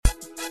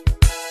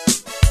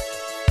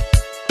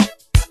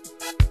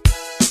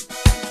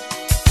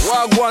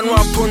Wagwan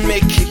wapun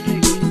make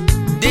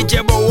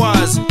DJ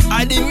BOAZ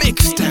at the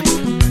mixtape.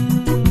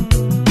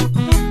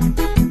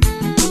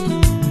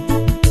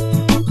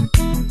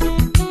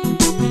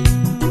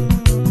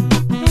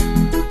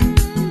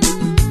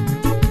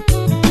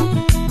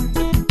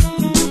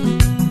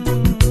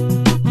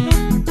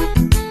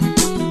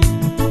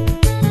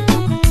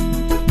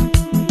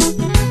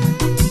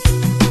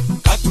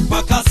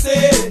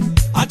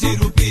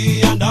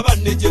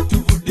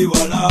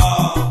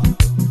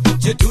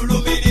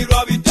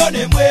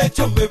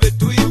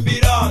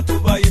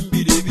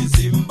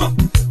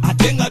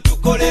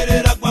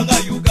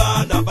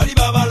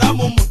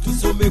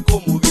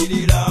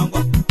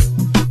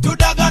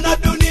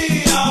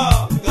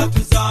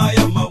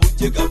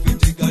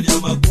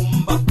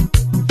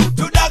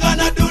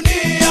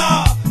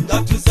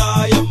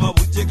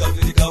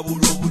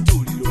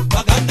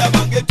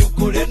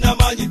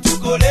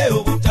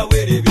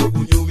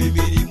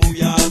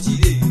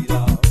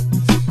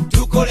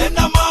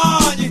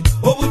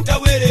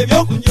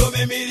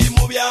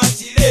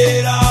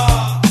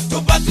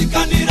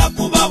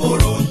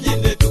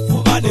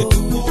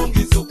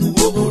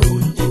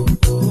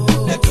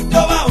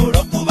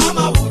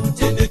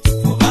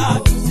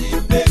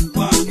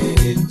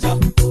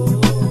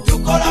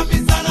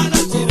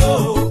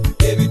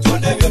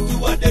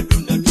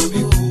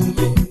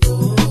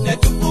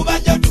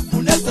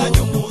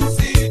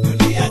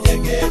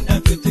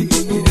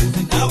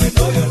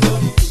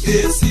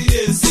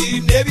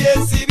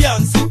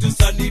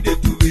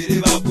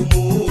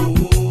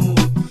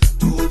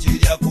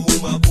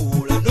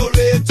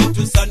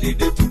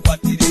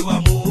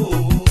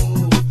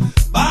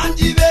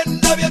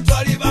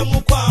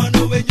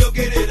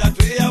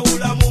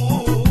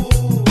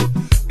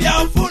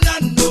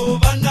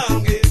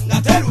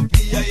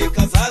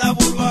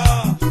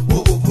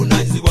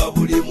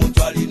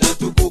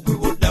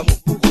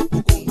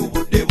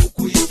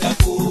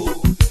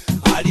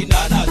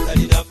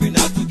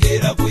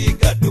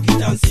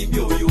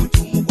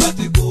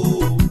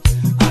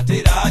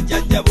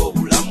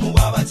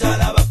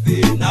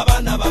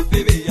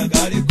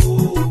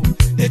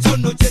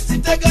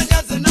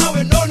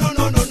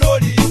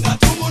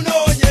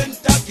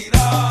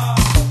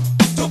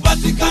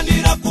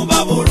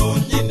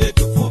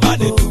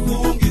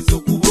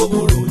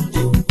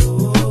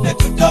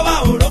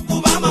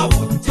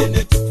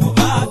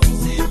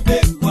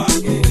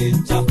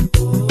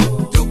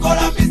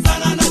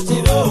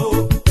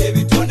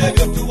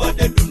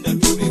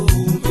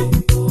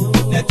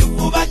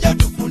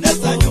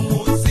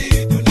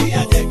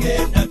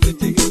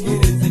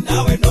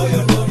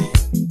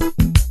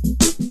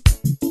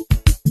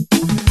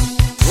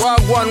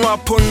 Wagwan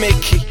wapun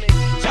make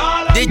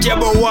DJ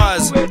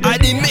BOAZ at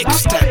the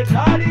mixtape.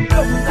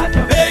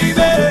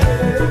 Baby,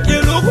 you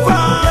look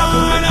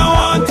fine, I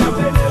want you.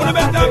 Wanna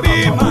better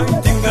be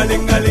mine.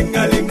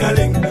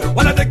 Ting-a-ling-a-ling-a-ling-a-ling.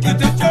 Wanna take you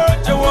to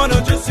church, I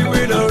wanna dress you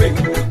with a ring.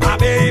 My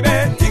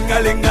baby,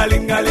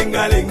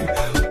 ting-a-ling-a-ling-a-ling-a-ling.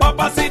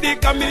 Papa see the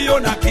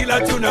CHAMELEON, I kill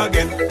a tune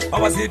again.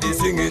 Papa see the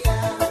sing it.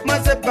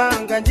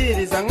 Masepanga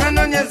njiri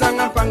zangano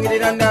nyezanga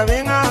mpangirira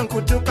ndavenga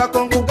nkutuka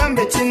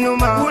konkugambe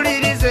chinuma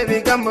ulirize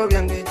bigambo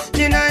byange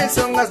nina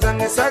ensonga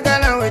zange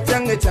sagala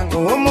wechange change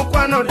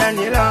omukwano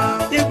Daniela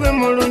igwe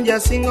mulungi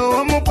asinga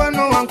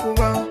omukwano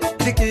wankuba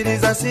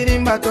zikiriza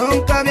sirimba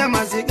tonkabya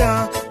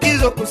maziga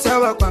kizo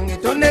kusaba kwange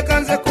tondeka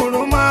nze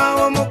kuluma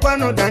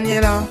omukwano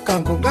Daniela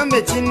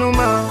kankugambe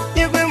chinuma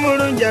igwe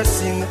mulungi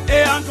asinga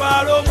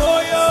antwalo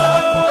moyo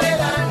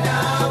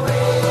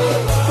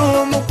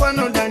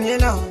omukwano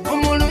Daniela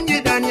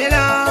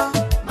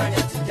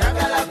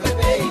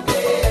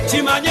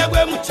chimanye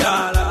gwe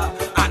muchala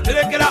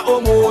anterekera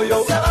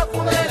omwoyo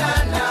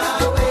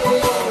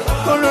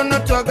kolono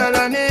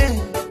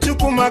twagalane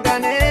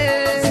tukumagane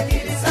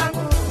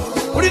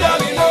ulira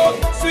bino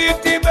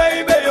sweet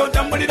baby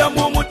yotambulira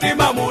mu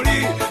mutima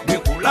muli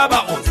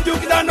nikulaba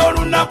onzijukira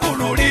n'olunaku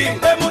luli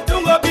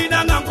emutungo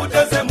binanga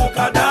nkuteze mu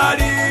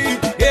kadali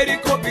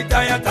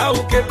erikopita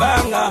yatawuke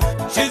banga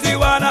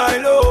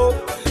shiziwanailo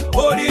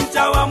oli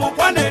nchawa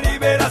mukwane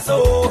libera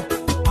so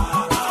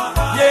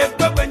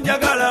yekwe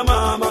njagala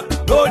mama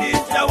loli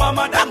nchawa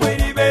madamu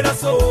elibera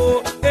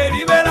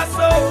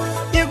so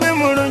igwe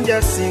mulungi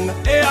asinga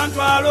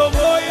antwalo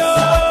moyo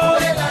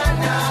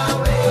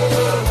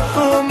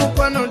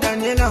omukwano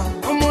Daniela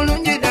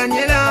omulungi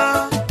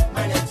Daniela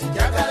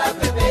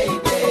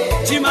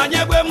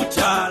chimanye gwe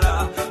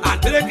muchala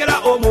anterekera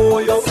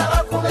omwoyo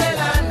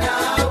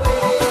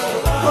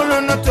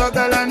kolono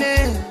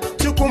twagalane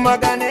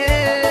tukumagane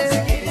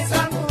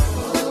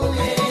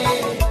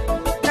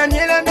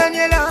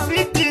Daniela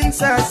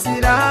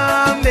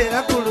sasira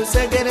mbera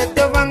kulusegere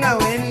tobanga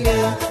wende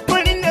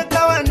mulinde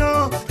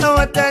kawano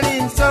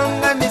awatali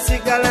nsonga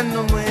misigala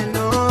no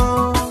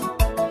mweno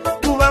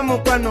kuba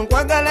mukwano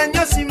nkwagala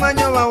nnyo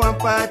simanyo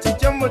bawampa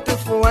kikyo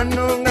mutufu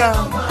wanonga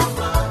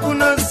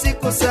kuno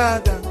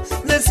sikusaga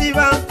nze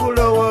siba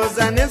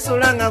nkulowooza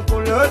nensula nga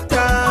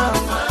kulota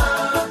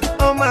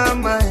oh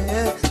mama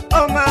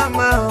oh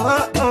mama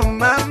oh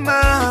mama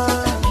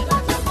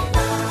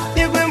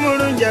igwe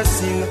mulungi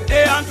asinga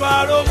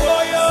antwalo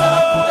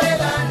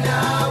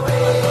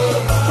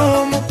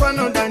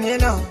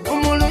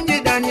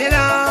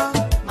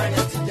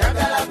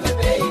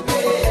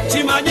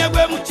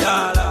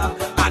mukyala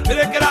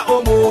anterekera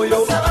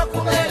omwoyo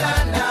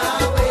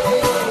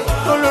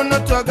oluno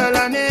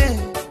twagalane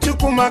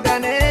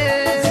tukumagane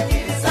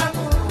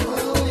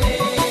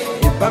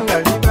ebbanga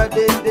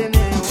libadde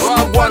ddene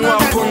Wagwan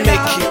Wapun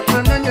Mickey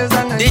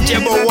DJ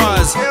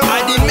BOAZ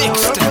I the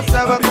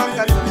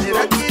mixed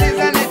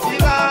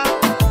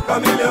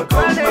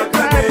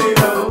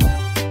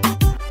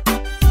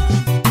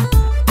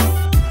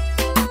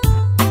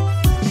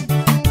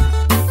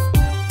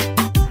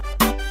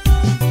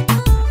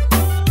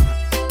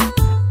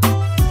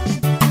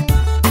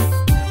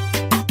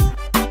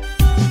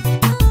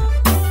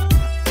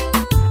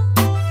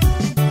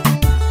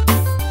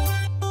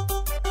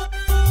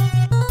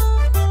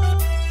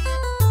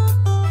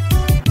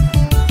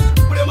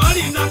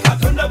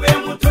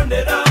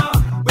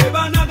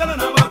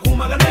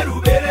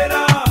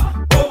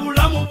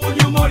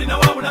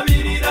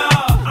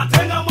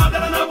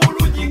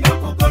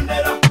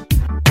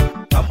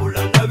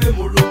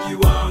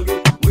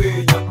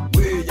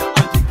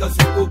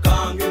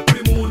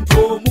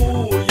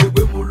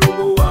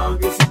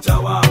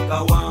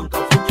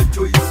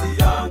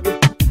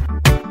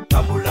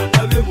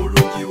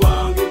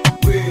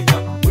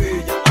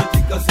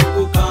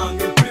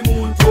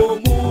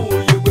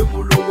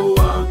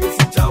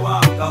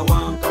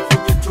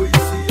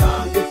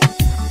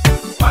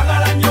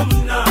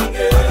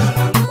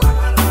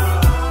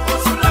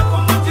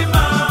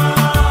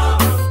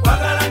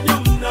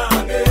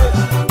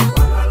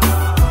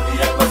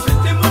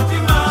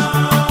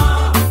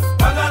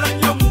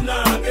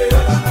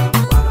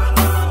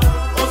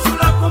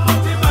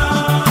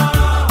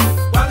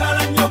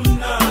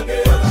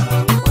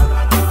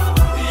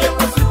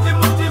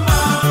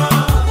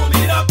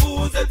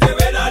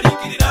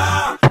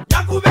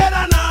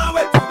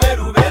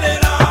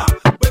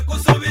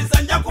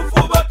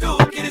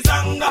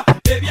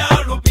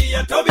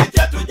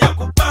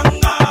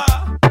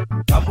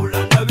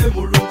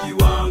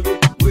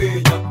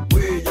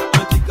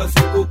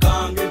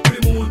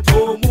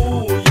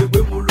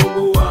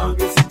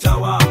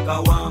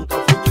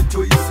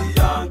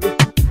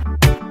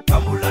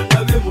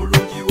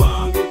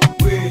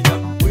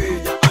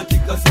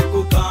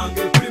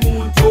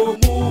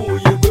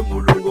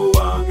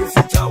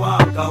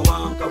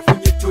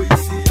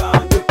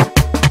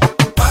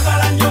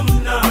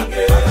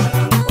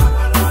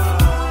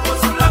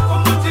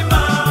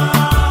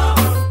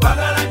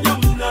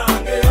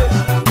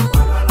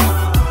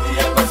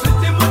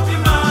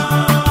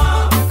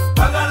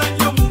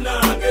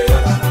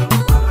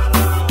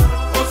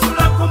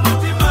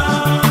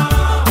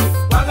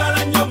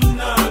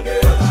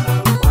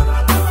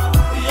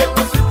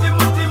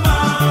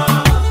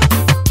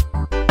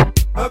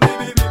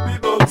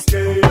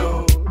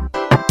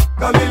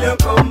Chameleon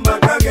come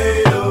back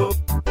again.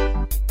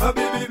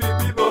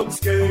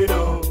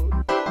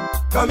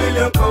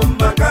 Chameleon come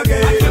back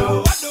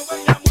again.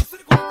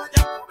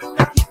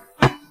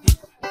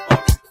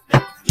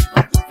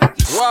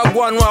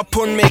 Wagwan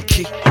Wapun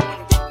Mickey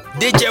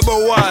DJ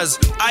BOAZ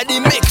I the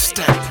mixed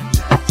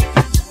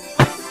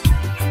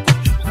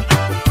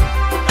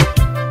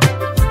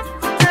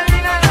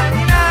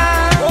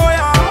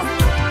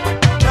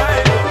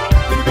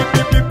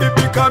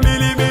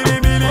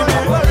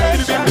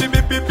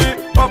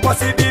Papa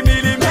see the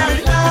milli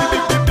milli,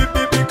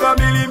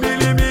 Camille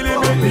milli milli.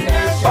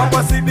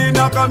 Papa see the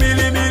na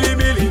Camille milli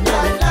milli,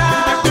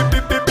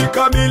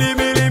 Camille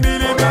milli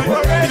milli.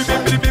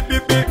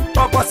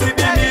 Papa see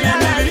the milli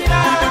milli,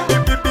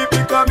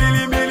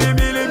 Camille milli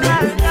milli.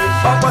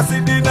 Papa see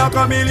the na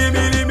Camille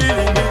milli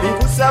milli.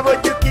 Kusabo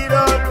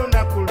jukiro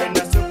lunaku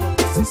lwena soko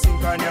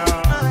kusisinkanya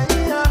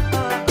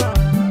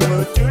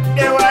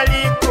otudde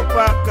wali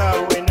kupaka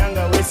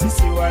wenanga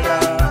wesisi wala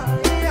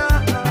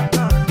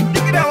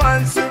digira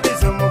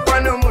wansubiza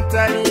omukwano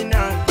mutalina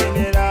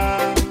nkenera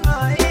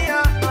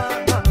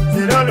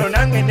zerolo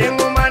nange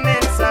nenguma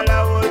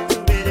nensalawo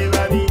tubere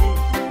babiri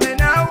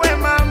nenawe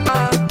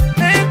mama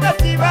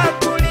nekati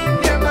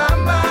bakulimbye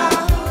mama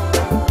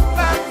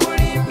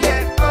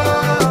bakulimbye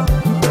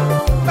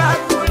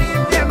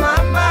bakulimbye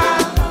mama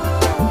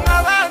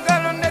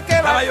abagalo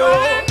ndeke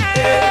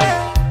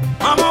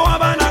mama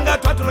wabananga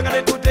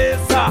twatulagale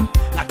tutesa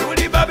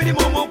natuli babiri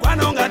mu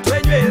mukwano nga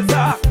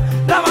twenyweza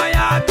laba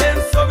yate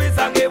ensobi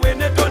zange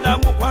bwenetonda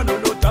mukwano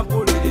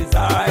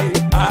notambuliriza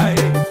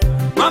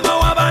mama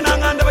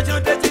wabananga ndaba kino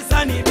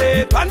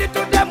tekisanide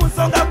twanditudde mu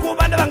nsonga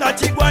kuba ndaba nga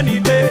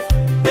kigwanide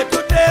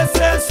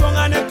netutesa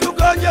ensonga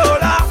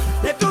netugonjola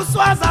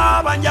netuswaza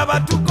abanja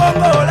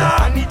batukongola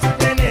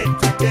anitudde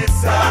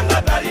netutesa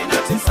nga talina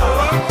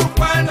kisawa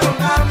omukwano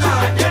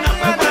ngama ajena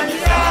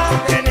kwegwanyiza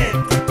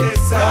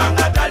netutesa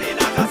nga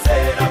talina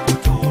kaseera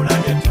kutuula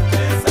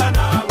netutesa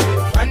naawe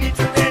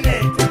anitudde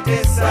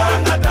netutesa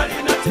nga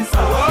talina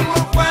kisawa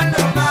omukwano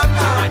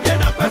mama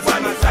ajena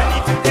kwegwanyiza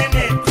anitudde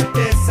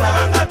netutesa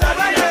nga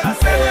talina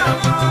kaseera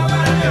kutuula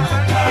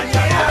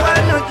netutesa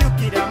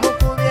wanojjukira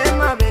mukubye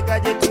emabega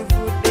gye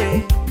tuvudde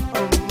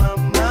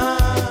omumama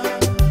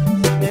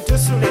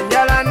netusula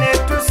enjala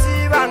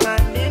netusiiba nga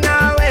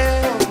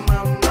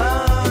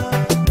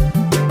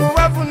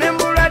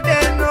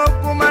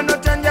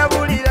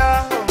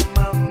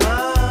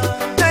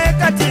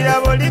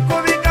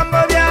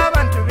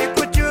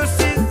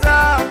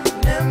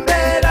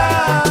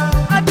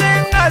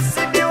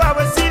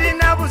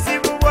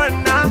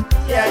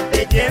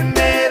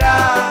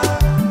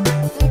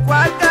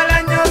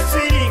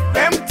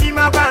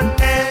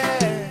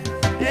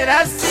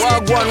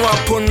Wagwan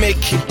wapun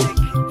make it.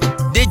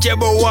 DJ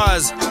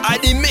BOAZ, I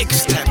the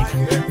mixtape.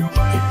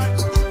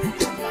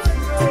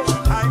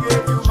 I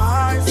gave you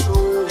my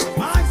soul,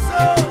 my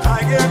soul. I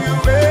gave you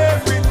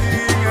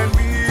everything, and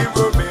we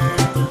were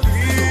meant to be.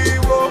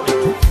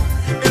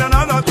 In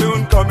another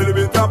tune, come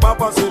millimeter,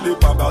 papa, silly,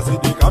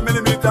 come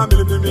millimeter,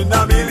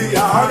 millimeter,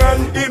 million.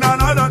 In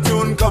another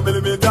tune, come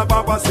millimeter,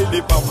 papa,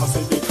 silly,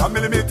 come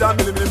millimeter,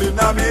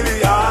 millimeter,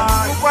 million.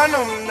 Mukwano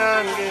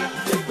munange,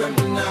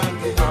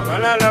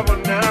 abalala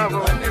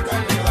bonnabo,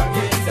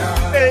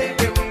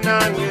 baby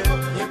munange,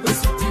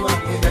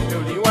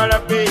 tuli wala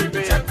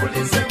baby.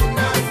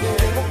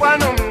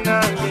 Mukwano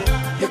munange,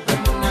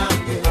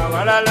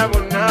 abalala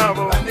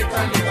bonnabo,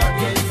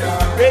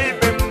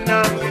 baby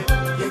munange,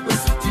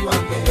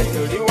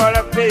 tuli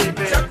wala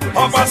baby.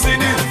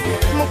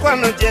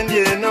 Mukwano gyendi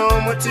eno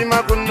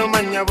mutima guno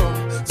manyabo.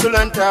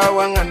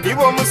 Sulantawa nga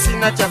ndibo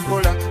musina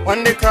chakola.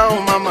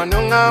 Wandekawo mama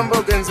nongamba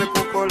ogenze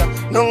kukola.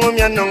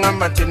 Nongomya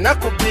nongamba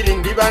tenakubiri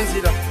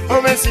ndibanzira.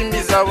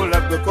 Obensimbi zabula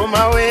gwe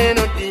komawo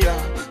eno ddiya.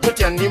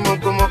 Totya ndi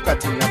mugumu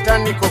kati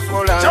natandika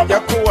okukola. Nja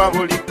kuwa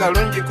buli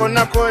kalungi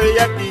konako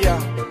eyaddiya.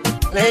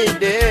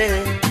 Lady,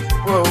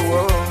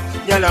 wowo,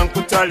 njala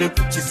nkutwale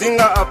ku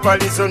kizinga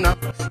Arizona.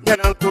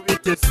 Njala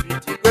nkubite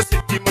switi gwe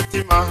siti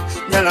mutima.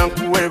 Njala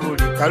nkuwe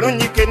buli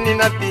kalungi ke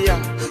nnina ddiya.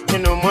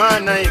 Eno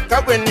mwana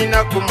eka gwe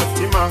nnina ku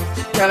mutima.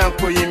 Njala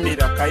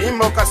nkuyimira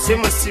kayimbo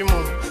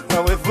kasimusimu.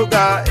 Nga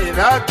wevuga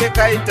era ke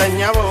kayita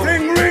nnyabo.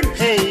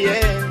 Hey,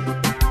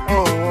 yeah. Oh,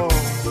 oh.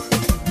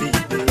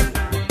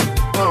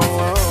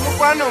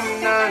 Mukwano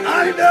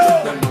munange,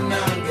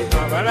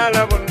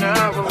 abalala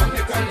bonnabo,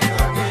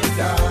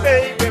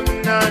 baby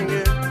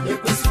munange,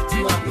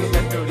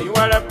 tuli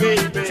wala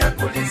baby.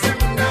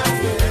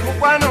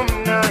 Mukwano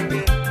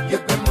munange,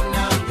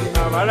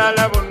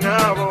 abalala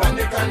bonnabo,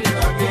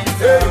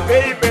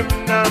 baby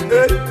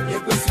munange,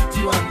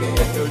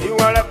 tuli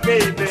wala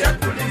baby.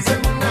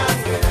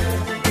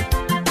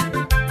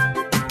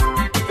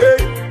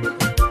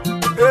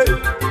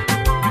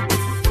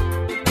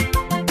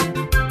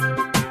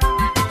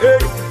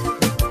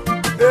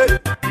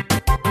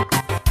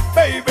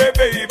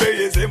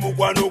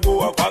 Mukwano gwo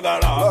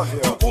wakwagala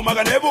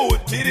tukumaga ne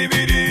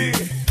butiribiri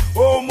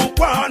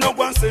omukwano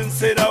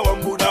gwansensera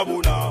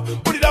wambulabuna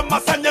bulira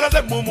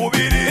masanyalaze mu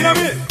mubiri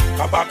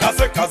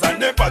kabakase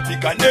kazane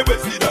patika ne bwe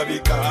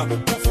zirabika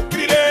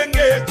mufukirire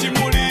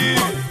ng'ekimuli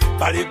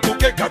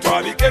balikuke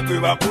katwabike gwe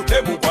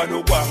bakute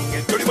mukwano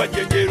gwange toli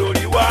bajjenjero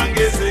oli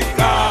wange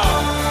zeka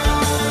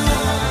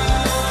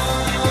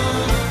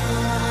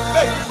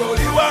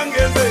oli wange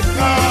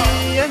zeka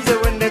yenze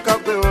wendeka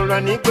gwe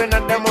olwanikwe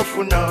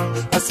naddamufuna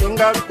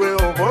asinga gwe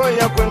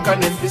oboya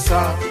kwenkana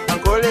empisa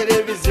ankolera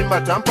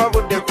ebizimba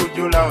tampabudde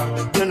kujula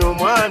yeno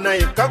omwana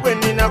yekka gwe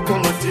nnina ku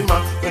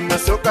mutima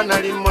wenasooka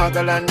nali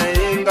mwagala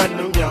naye nga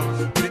nnumya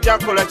buli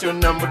kyakola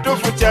kyonna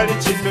mutuufu kyali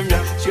kinnumya.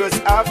 She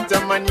was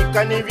after money,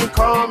 can even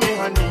call me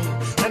honey,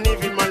 and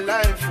even my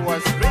life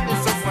was really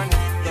so funny.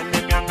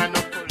 Yanemyanga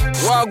nokola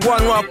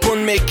Wagwan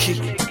wapun make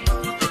it.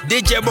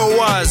 DJ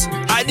BOAZ,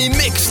 I the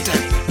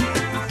mixtape.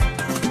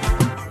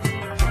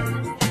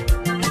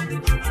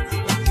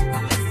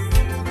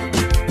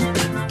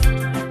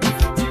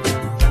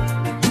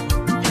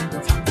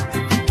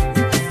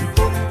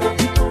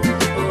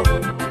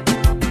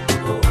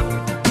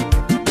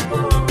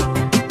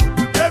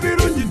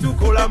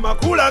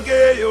 Makula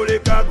geyo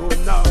leka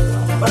gonna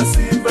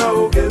basimba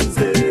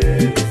ogenze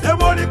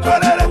neboli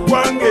kolere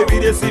kwange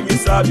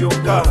biresimisa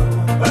byokka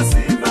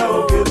basimba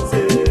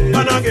ogenze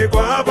manange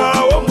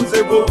kwabawo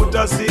muzego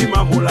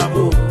butasima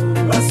mulamu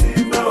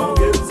basimba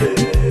ogenze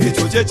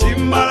ekyo kye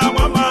kimmalamu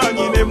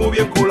amaanyi ne mu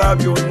byenkola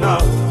byonna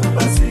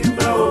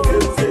basimba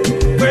ogenze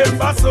bwe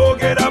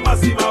mbasoogera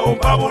mazima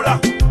ompabula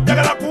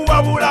njagala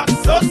kubabula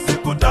so si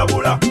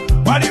kutabula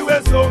waliwo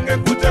ensonga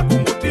ekkute ku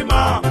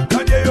mutima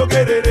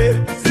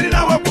kanyeyogerere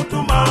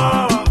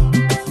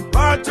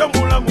Bacha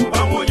mulamu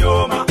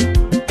bamunyoma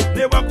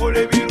ne bakola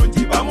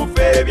ebirungi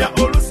bamufeebya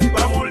olusi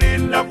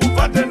bamulinda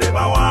kufate ne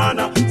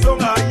bawaana so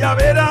nga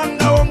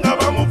yabeerangawo nga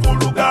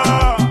bamufuluga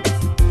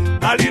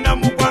alina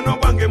mukwano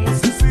gwange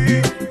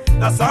musisi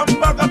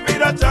nasamba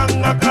kapiira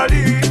kyanga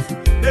kali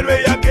ne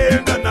lwe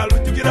yagenda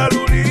nalujukira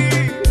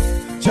luli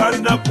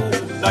kyalinaku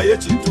naye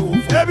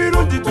kituufu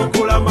ebirungi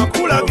tukola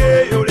makula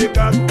geeyo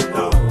leka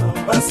gonna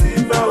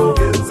basimba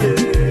ogenze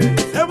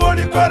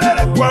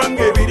ebolikolere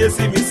kwange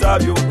biresimisa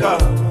byokka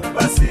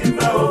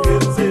basimba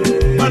ogenze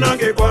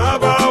manange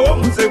kwabawo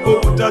muzego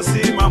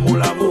butasima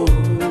mulamu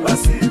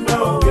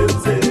basimba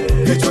ogenze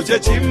ekyo kye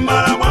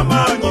kimmalamu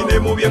amaanyi ne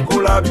mu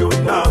byenkola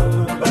byonna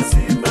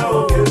basimba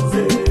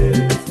ogenze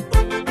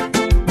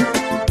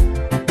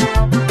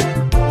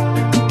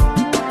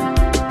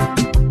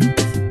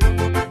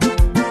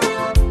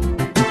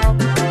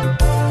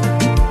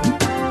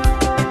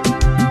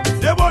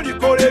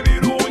nebolikola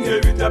ebirungi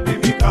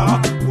ebitapimika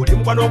buli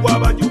mukwano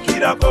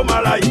gw'abajjukirako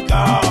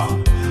malayika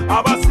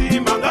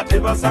abasimba nga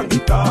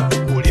tebasangika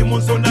buli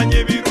munsonanye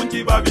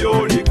ebirungi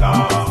babyoleka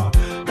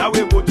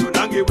nawe bwotyo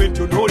nange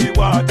bwentyo n'oli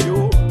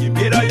bwatyo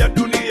embeera ya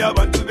duniya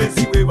abantu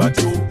besiwe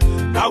batyo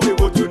nawe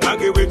bwotyo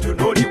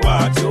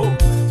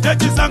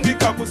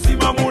tosangika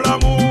kusima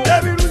mulamu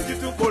ebirungi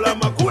tukola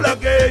makula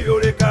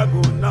geyoleka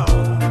gonna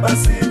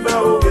basimba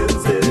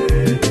ogenze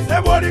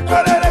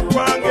sebolikolere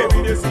kwange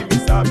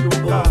binesimisa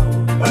byokka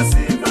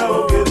basimba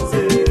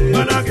ogenze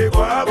manage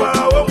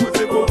kwabawo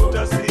muzeko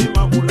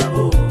kutasima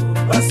mulamu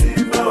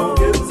basimba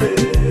ogenze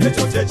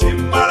ekyo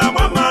kyekimalamu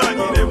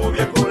amaanyi ne mu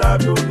byekola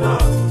byonna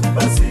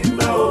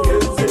basimba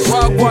ogenze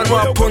Wagwan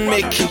wapon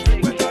Mickey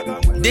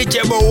DJ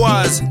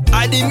BOAZ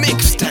I the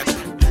mixtape.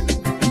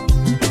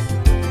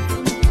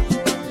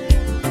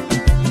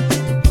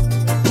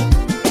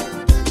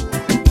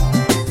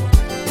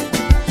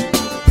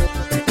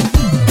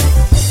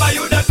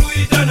 Bayuda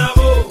tuita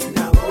nabo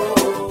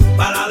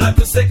balala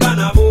tuseka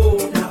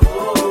nabo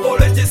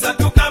olekisa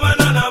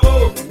tukabana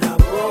nabo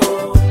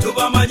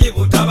tubamanyi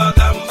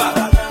butabagamba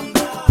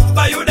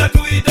Bayuda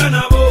tuita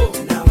nabo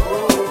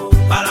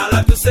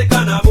balala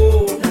tuseka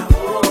nabo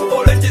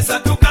olekisa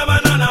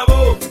tukabana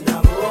nabo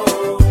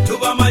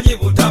tubamanyi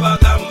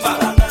butabagamba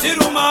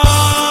kiruma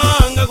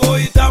nga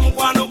goyita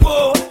mukwano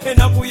gwo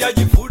enaku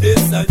yagifude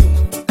essanyu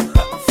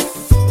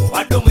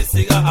wadde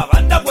omwesiga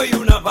abadda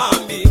kweyuna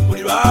bambi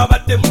buli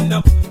lwabadde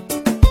munaku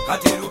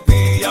kati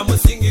lupiya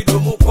musingidde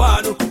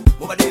omukwano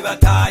mubadde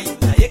bataayi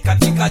naye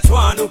kati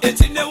kacwano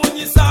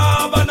ekinewunyisa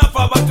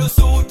banafa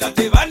batusuuta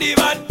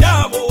tebandibadde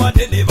abo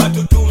wadde ne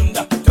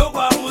batutunda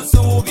togwa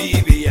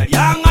musuubi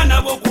byeyalyanga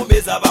nabo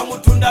kumeza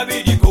bamutunda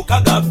biriko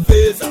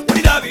kagafeeza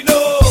ulira bino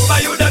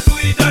Bayuda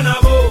tuyita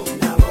nabo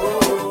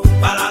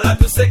balala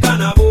tuseka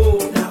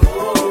nabo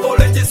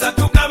olekisa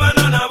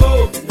tukabana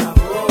nabo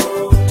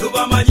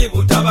tubamanyi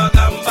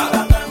butabagamba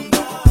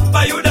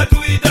Bayuda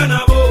tuyita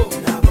nabo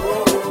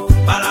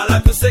balala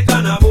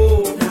tuseka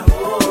nabo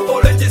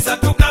olekisa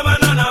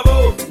tukabana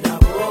nabo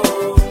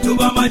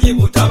tubamanyi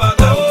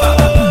butabagamba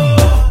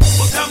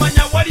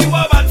mutamanya waliwo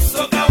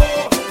abatusokawo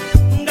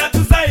nga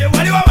tuzaye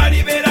waliwo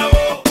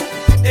baliberawo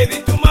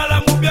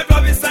ebitumala mu byo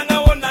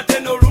twabisangawo nate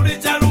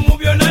n'olulica lumu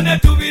byonna ne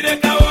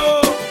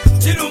tubirekawo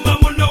kiruma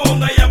muno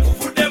nga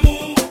yakuvuddemu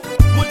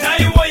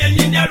mutayiwo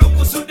yennyini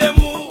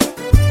alukusuddemu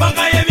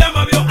bangayo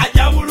ebyama byo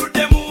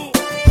ajabuluddemu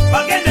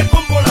bagende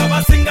kombola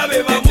basinga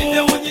be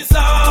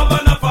bamuwunyisa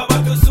banafa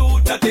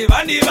batusuuta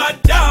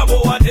tebandibadde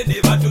abo wadde ne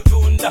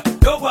batutunda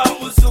togwa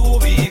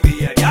musuubi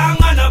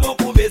byeyalyanga nabo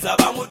kumeza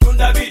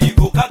bamutunda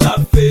biriko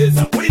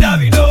kagafeeza ulira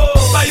bino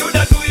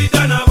Bayuda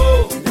tuyita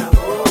nabo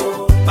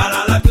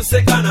balala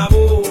tuseka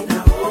nabo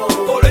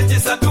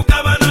olekisa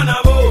tukabana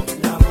nabo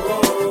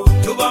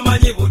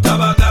tubamanyi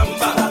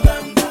butabagamba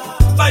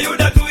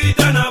Bayuda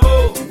tuyita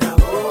nabo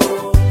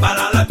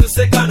balala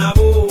tuseka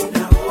nabo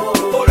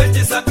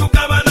olekisa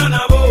tukabana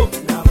nabo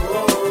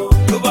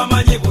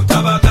tubamanyi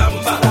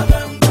butabagamba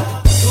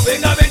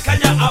tubenga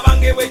benkanya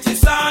abange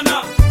bwekisaana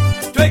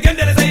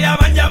twegendereze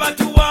abanja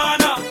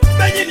batuwaana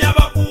benyini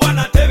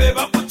abakuwana tebe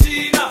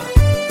bakukiina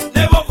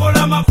ne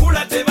bokola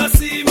makula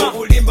tebasiima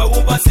obulimba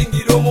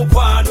bubasingira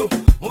omukwano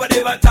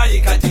mubadde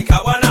batayi kati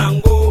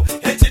kawanango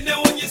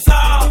ekinewunyisa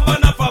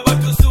banafa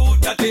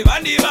batusuuta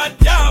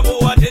tebandibadde abo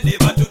wadde ne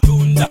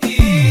batutunda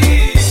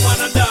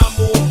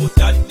mwanadamu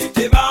mutadde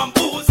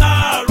tebambuuza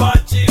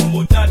lwaki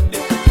mutadde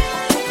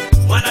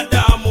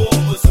mwanadamu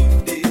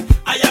musudde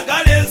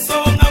ayagala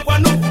ensonga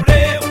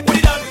gwanukule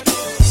ulira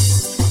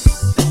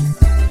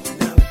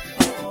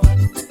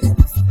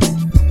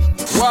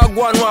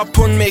Wagwan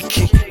wapon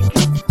Mickey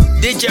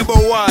DJ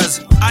BOAZ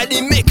I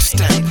the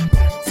mixtape.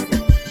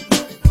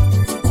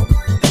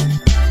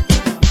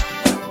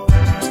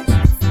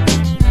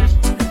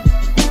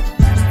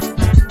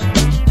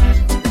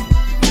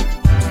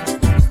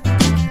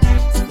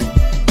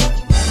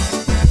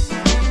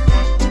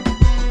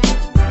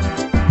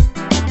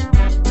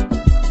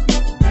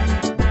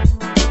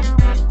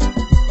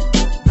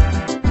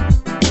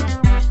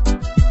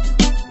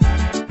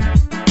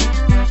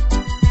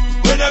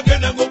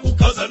 Gwenagenda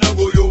ng'okukaza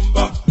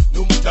nangoyomba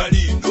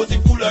n'omutali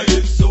n'ozikula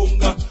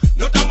y'ensonga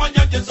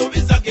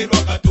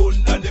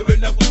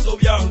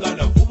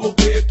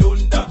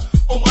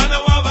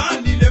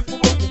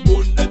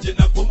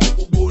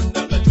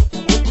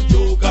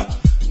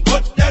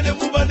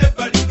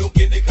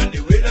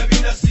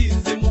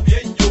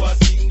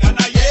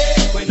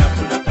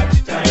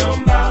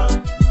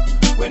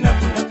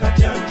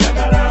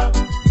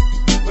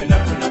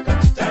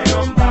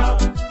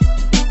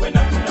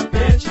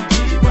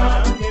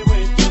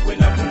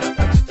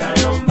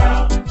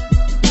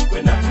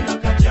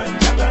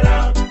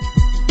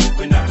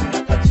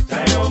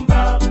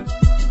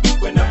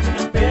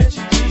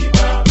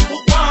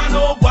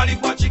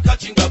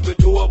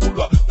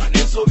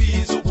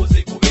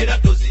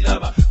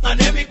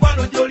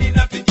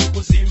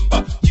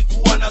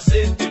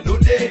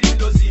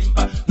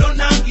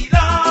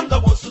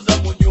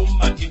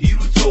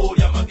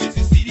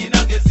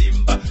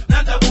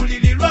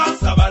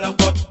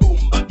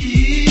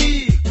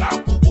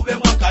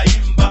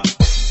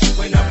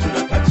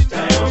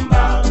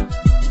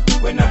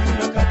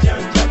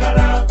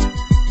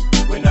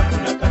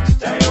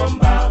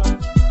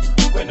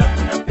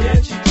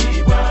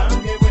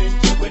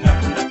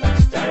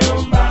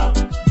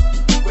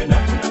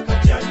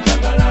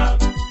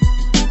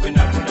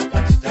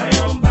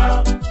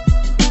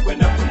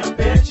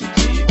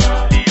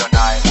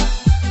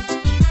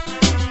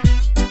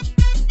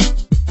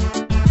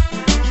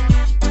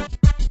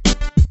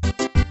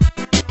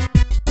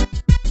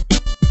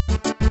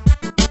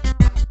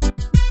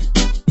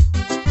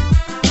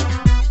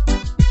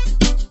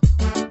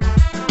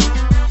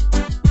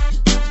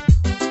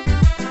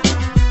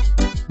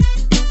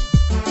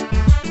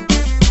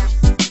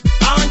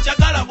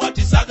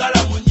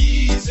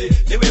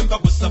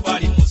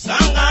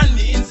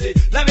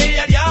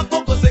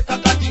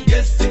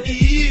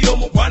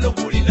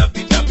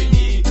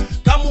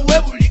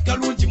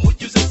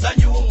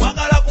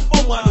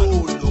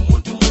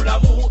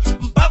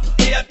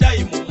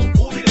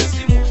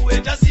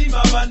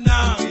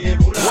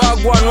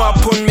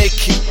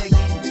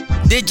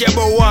DJ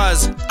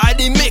BOAZ, I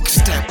the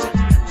mixtape.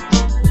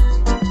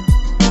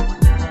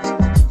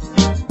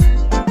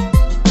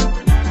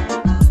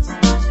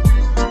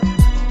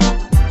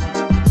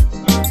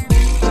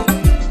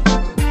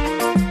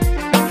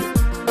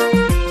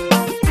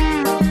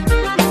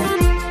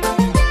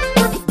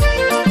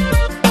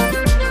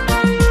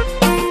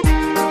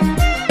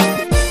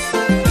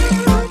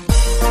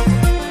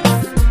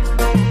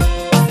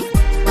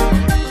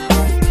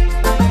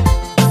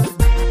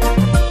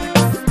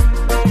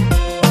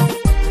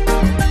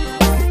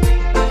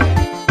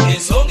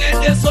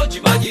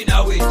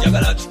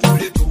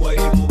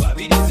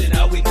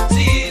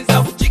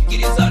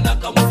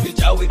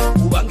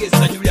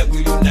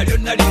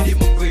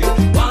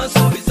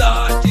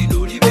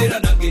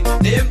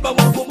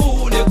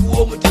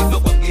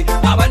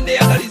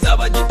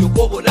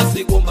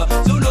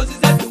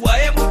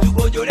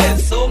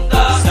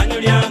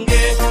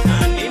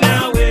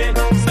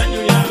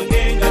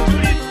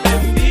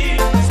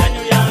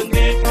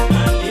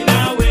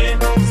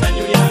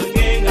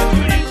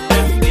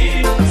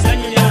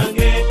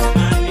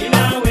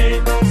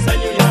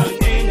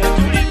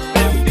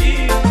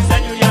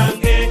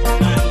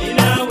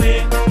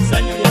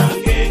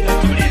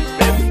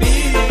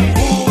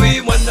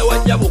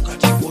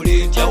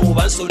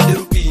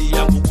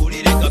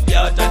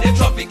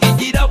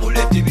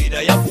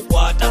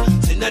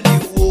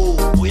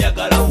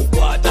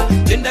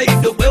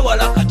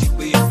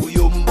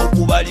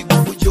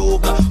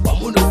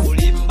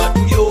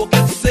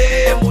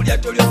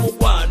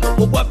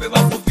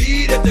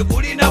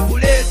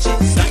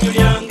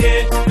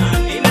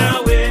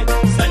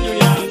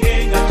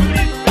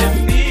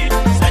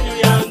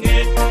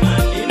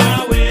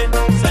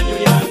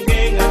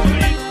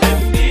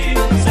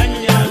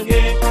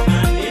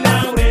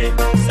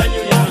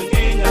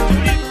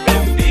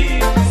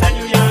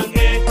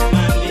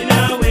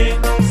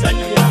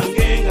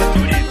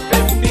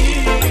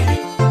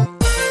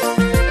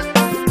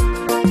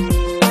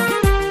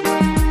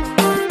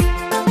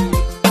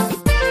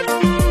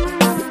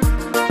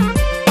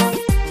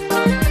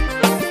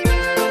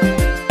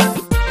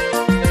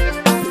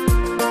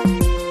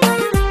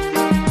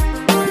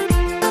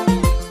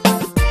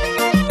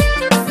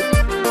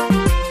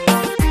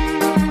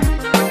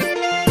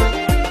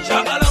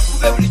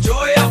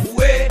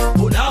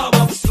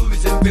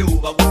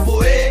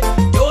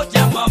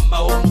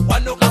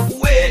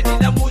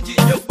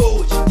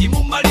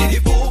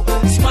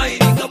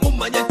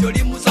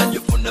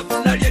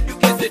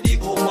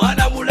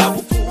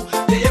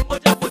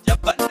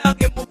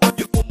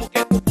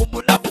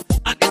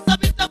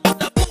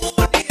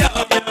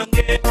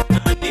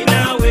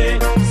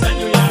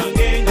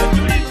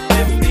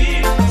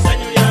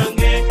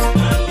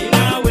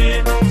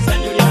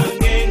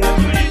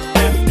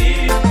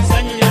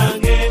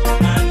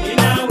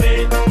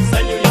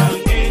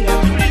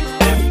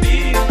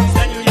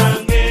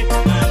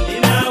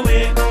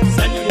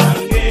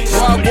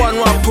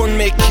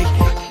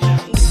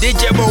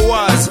 DJ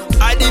BOAZ,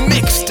 I the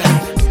mixtape.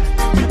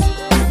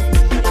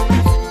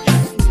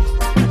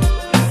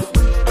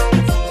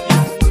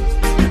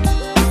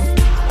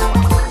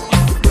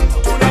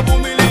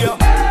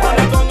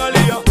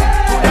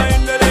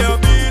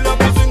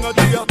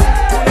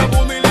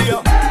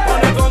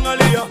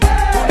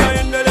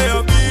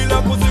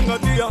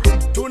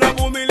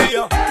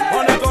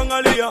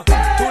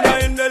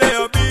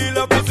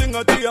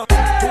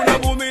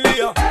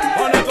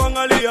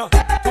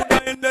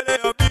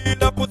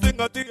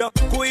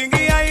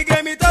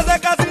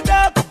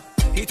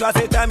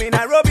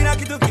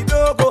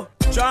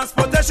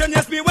 Transportation,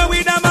 yes, me when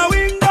we down my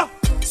window.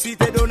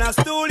 Seated on a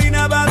stool in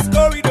a bus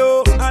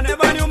corridor. I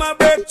never knew my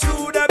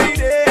breakthrough that be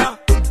there.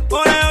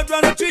 But I have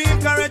run a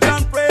dream, courage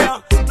and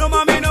prayer. No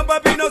mommy, no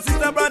papi, no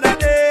sister, brother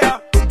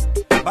there.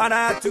 But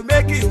I had to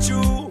make it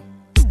true.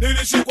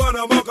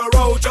 Nilishikwana mwaka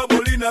row,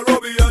 trouble in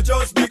Nairobi, I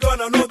just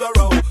begun another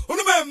round.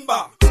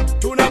 Remember,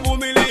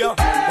 tunavumilia,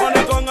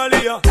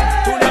 wanatuangalia,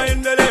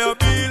 tunaendelea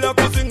bila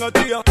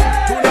kuzingatia.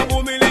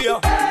 Tunavumilia,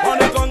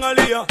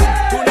 wanatuangalia,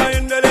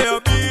 tunaendelea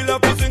bila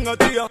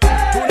kuzingatia.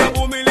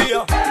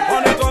 Tunavumilia,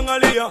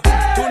 wanatuangalia,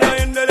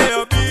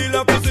 tunaendelea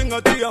bila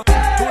kuzingatia.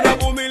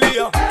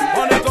 Tunavumilia,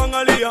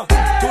 wanatuangalia,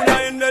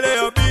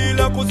 tunaendelea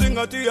bila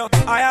kuzingatia.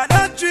 I had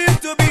a dream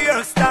to be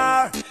a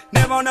star,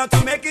 never not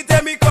to make it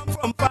and me come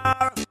from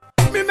far.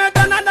 Me met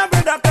another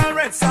brother called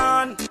Red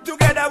Sun.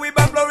 Together we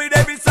back Florida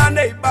every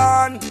Sunday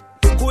born.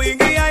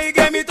 Kuingia he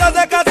gave me to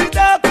the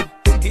Kasitaku.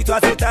 It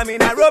was a time in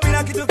Nairobi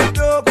na kitu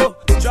kidogo.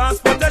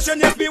 Transportation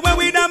yes me when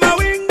we down my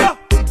window.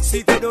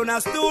 Seated on a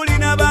stool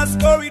in a bus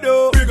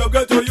corridor. Big up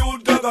ghetto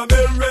youth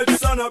Gargamel Red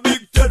Sun. A big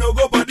Tedo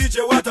go pa DJ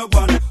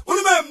Waterwan.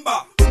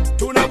 Remember,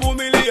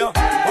 tunavumilia,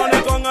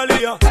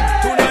 wanatuangalia,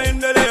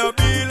 tunaendelea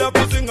bila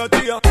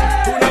kuzingatia.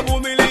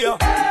 Tunavumilia,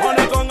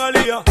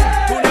 wanatuangalia,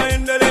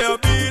 tunaendelea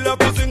bila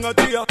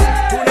kuzingatia.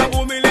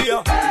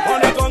 Tunavumilia,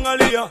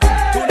 wanatuangalia,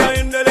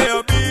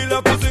 tunaendelea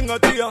bila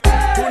kuzingatia.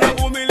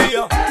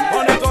 Tunavumilia,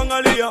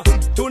 wanatuangalia,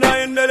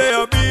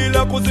 tunaendelea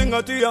bila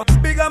kuzingatia.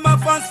 Big up my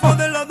fans for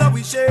the love that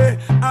we share,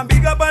 and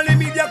big up all the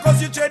media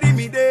cause you trading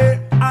me there.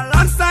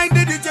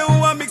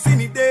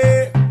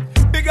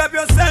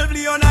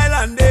 CHAMELEON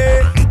Island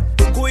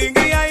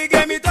kuingia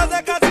igemi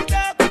toze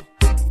katuta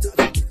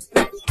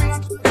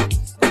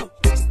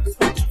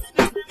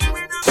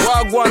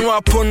Wagwan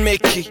wapon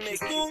meki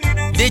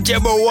DJ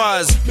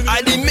BOAZ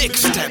I the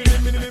mixtape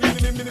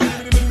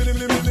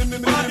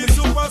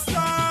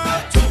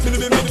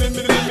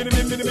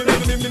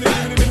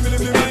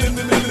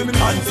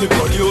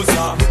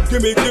Anti-producer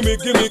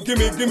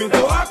Gimme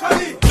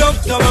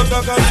Dr.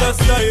 Bakaka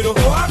style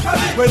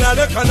When I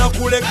look at a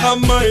kule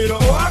kamairo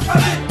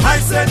I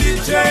said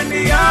DEEJ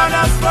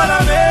Niana's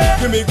follow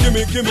me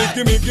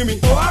Gimme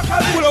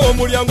Kula wa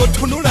mulyango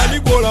tunula ni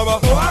bolaba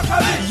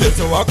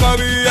Yeto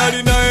wakabi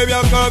alina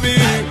ebya kabi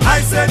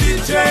I said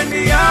DEEJ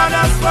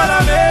Niana's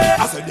follow me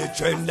I said the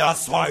trend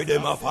that's why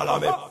them a follow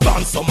me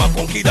Ban some a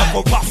conquida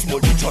ko pass mo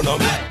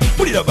economy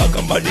Put it back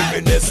and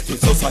live next to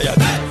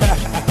society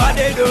But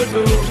they don't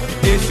know,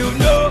 they should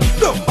know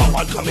Number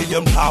one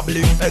chameleon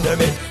public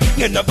enemy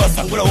Ngena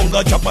basangula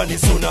unga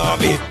Japanese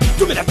tsunami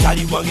Tumira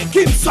tali wange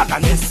Kim Swaga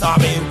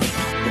nesami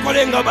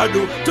Ukolenga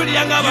badu,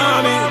 tuliyanga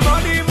mami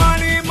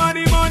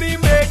Money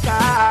maker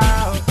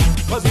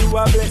Cause you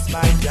are blessed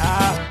my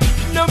job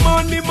No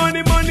money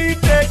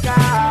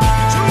taker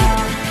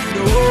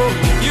No,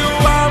 you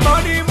are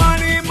money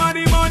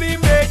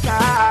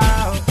maker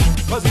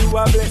Cause you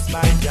are blessed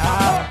my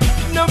job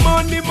No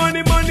money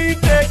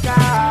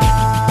taker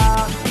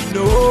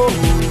No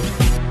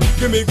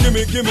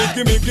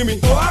Gimme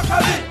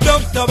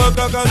Dr.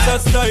 Bakaka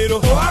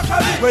style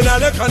When I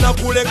look at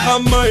a kule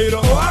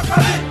kamairo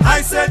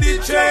I said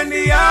DEEJ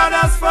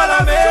Niana's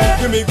follow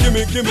me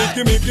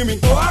Gimme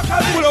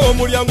Kula wa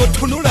mulyango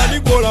tunula ni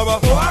bolaba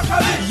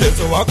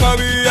Yeto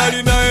wakabi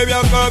alina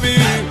ebya kabi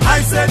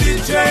I said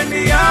DEEJ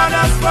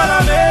Niana's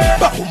follow me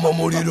Bakuma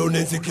muliro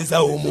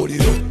nenzikiza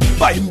umuliro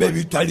Baimbe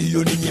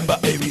bitaliyo ni nyimba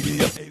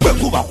ebiriyo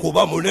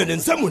Kuba munene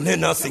nse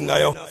munene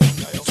asingayo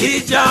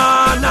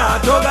Kijana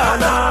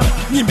togana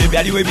Nyimbe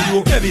byaliwe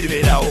biriwo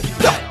ebiriberawo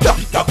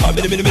Taka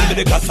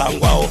mene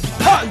kasangwao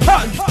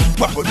Hand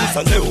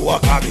Wakodusa nze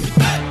wakabi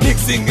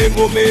Mixing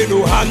engome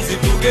no hands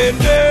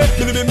tugende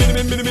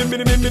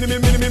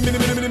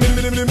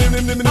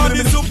I'm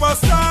the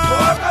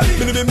superstar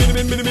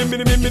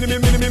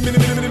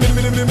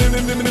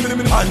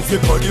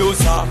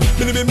Anti-producer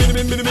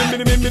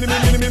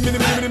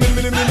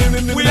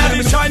We are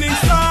the shining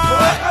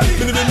star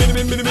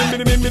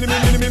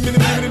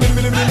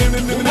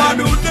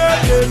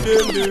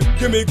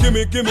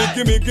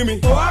Gimme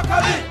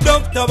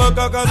Dr.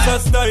 Bakaka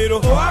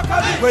style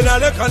When I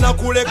look at a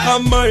kule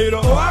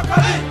kamairo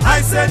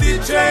I said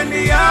DEEJ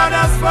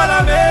Niana's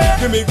follow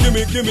me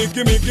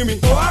Gimme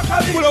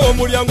Kula wa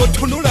mulyango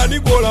tunula ni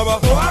bolaba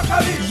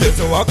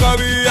Yeto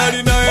wakabi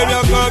alina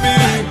ebya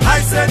kabi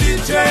I said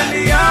DEEJ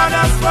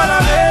Niana's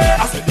follow me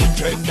I said the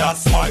trend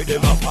that's why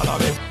them a follow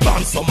me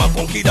Ban some a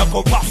conquida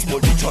ko pass mo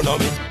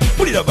economy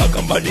Put it back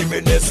and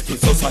live next to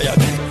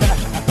society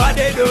But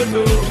they don't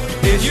know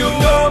they should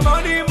know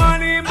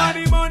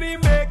money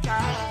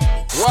maker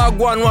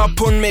Wagwan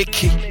wapon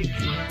meki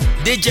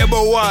DJ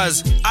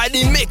BOAZ I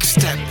the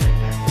mixtape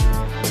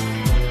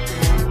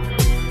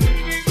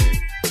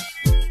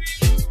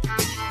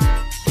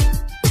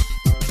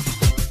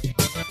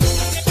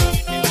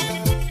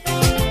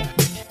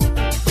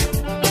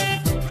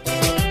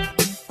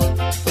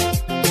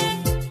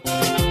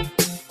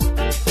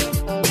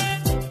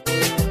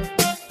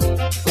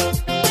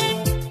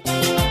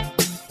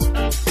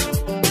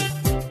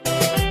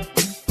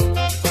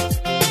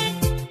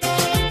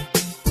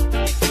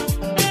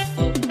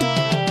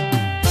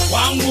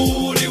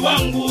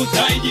wangu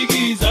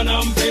taijigiza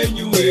na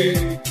mpenyue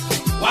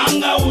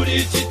Wanga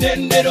uli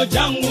chitendero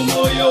changu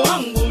moyo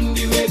wangu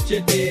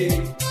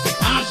ndiwechete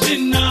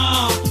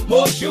Ashina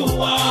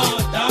moshua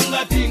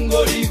tanga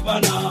tingo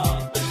livana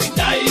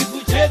Dai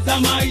kucheza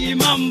magi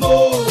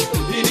mambo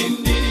Ndiri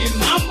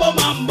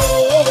mambo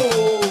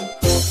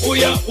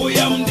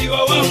Uya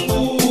mdiwa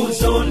wangu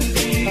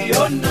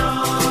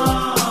Usondiona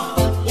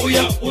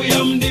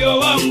Uya mdiwa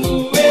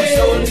wangu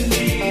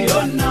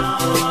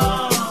Usondiona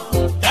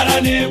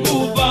Darane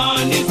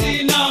bubani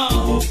zina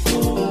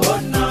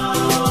ukuona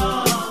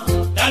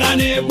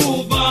Darane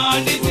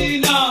bubani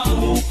zina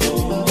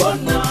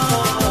ukuona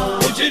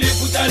Uchiri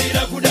kutalira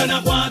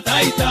kudana kwa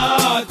taita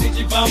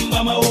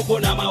Tichipamba maoko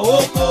na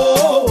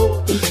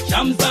maoko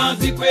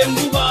Shamzazi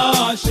kwenguba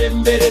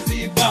Shembere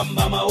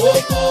zipamba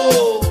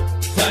maoko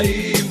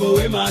Saimbo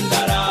we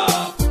mandara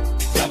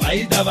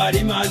Sabaida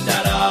bari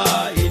mandara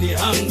Ini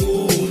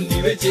hangu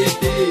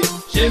ndiwechete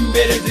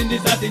Shembere zindi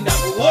zati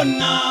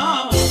ndakuona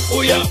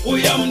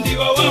Uya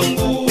mdiwa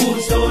wangu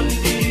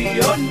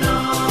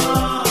Usondiona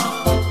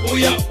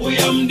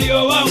Uya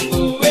mdiwa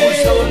wangu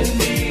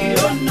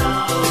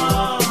Usondiona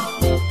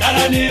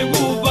Darane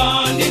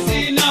bubani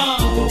zina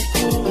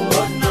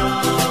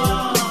ukuona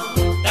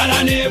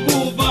Darane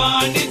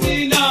bubani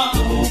zina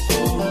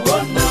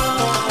ukuona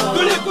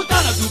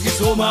Tulikutana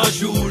tukisoma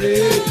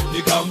shule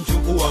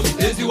Nikamchukua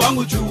mtezi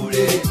wangu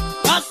shule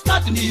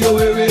Askati ndiyo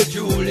wewe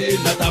shule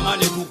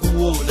Natamani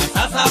kukuona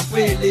sasa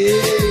kwele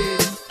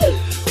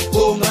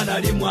Konga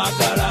nali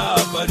mwakala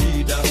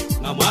farida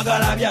Na mwaga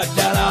njagala bya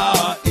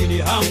ddala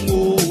ili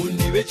hangu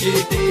ndiwe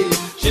chete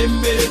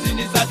shembele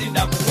zindizati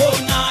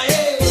ndakuona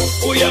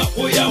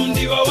uya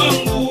mdiwa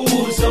wangu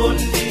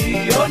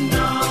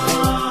usondiona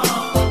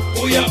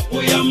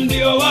uya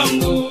mdiwa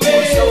wangu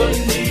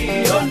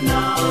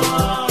usondiona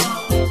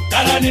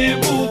dala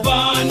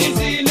nebuba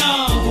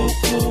nizina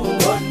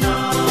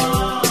ukuona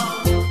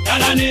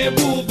dala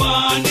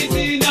nebuba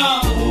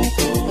nizina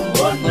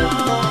ukuona.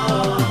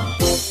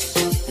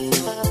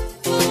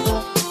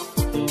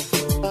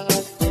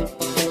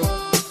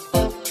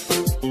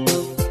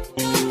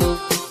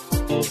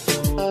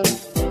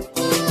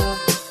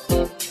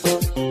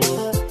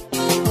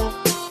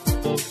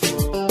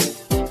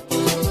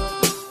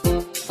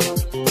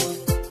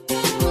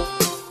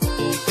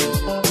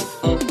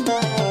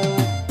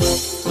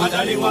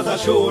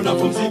 Shona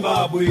from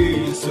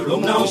Zimbabwe, so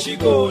long now she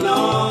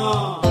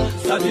gonna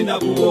starting to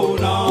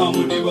kuona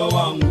mudiwa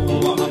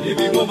wangu I'm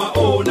living on my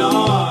own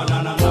na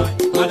na na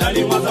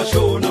madali mwaza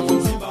shona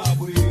from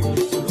Zimbabwe,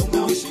 so long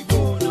now she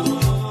gonna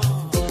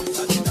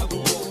starting to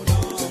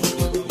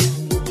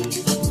kuona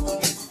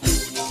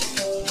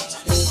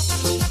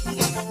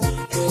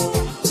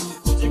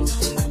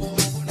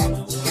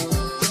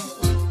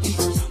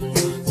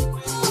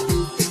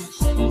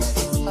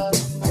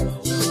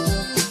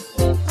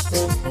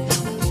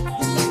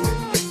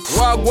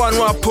Wagwan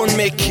wapon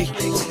meki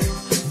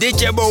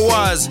DJ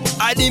BOAZ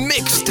at the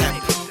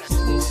mixtape.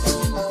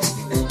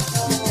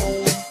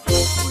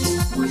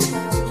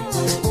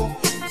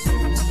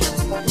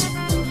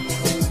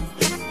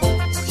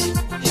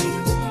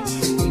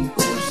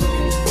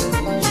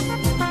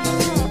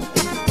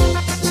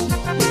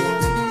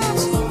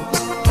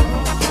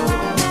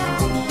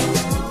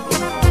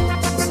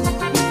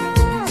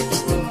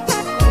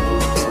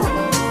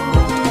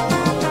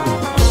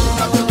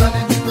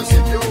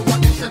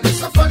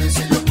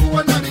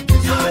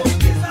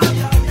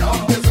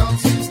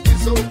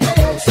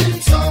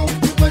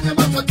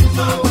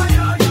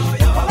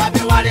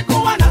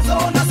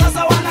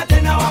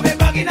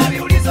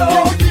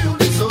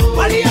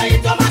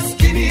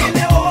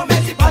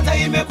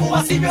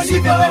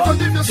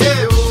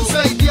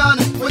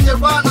 Tusaidiane mwenye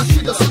bana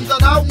shida,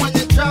 simdharau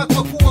mwenye njaa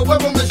kwa kuwa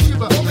wewe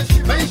umeshiba.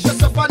 Maisha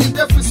safari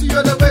ndefu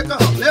isiyoeleweka,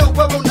 leo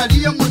wewe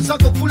unalia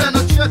mwenzako kule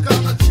anacheka.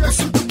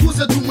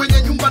 Usimtukuze tu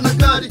mwenye nyumba na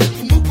gari,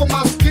 kumbuka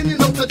maskini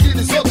na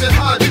utajiri sote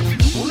hali.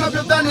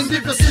 Unavyodhani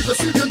ndivyo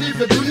sivyo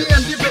ndivyo, dunia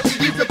ndivyo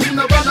ilivyo,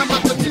 kuna bana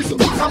matatizo.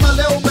 Kama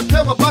leo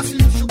umepewa basi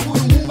mshukuru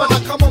Muumba, na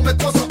kama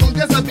umekosa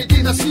ongeza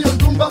bidii na sio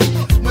ndumba.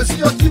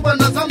 Mwezio tiba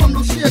na zama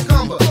mrushie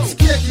kamba,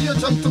 sikia kilio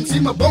cha mtu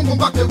mzima bongo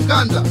mpaka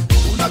Uganda.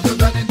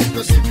 Unavyodhani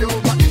ndivyo sivyo,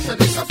 maisha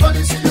ni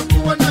safari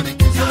siyokuwa na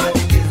likizo.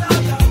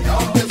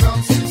 Yaongeza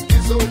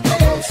msisitizo,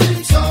 kama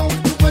usimsahau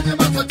mwenye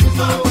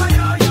matatizo.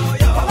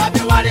 Wapi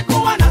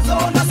walikuwa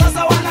nazo na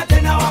sasa wana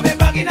tena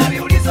wamebaki na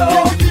viulizo.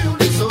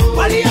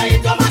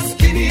 Waliaitwa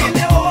maskini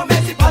leo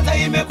wamezipata,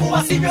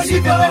 imekuwa sivyo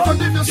ndivyo.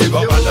 Give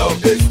up and now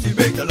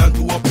estimate the land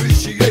to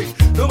appreciate.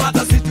 No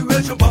matter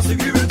situation, passing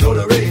we will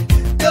tolerate.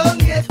 Don't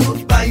get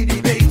hooked by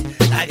debate.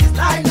 That is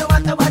life, no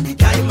matter what the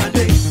time and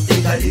day.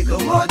 Take a little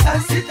more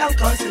time, sit and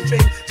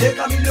concentrate. Take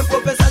a million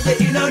purpose and the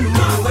inner new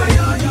way.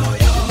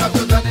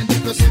 Unavyodhani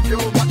ndivyo sivyo,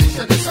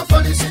 maisha ni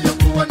safari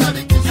siyokuwa na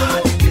likizo.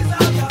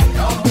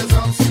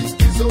 Yaongeza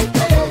msisitizo,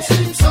 kama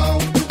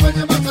usimsahau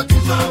mwenye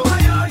matatizo.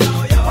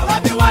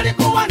 Wapi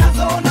walikuwa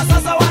nazo na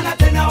sasa wana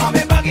tena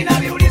wamebaki na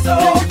viulizo.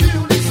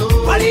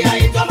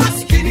 Waliaitwa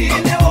maskini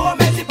leo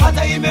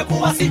wamezipata,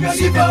 imekuwa sivyo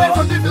ndivyo.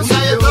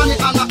 Unayedhani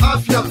ana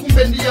afya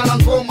kumbe ndiye ana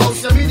ngoma.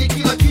 Usiamini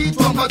kila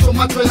kitu ambacho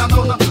macho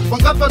yanaona.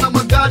 Wangapi na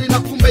magari na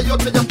kumbe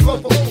yote ya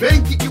mkopo.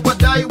 Benki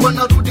iwadai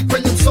wanarudi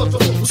kwenye msoto.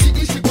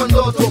 Usiishi kwa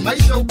ndoto,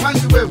 maisha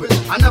upangi wewe.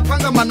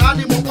 Anapanga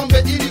manani muombe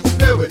ili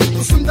upewe.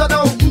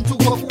 Usimdharau mtu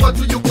kwa kuwa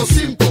tu yuko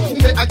simple,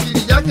 kumbe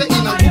akili yake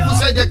ina nguvu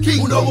zaidi ya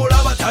king.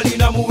 Unomulaba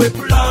talina muwe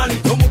plani,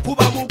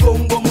 tomukuba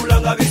mugongo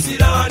mulanga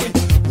bisirani.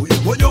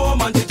 Uyu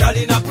monyoma nti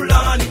talina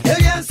plani,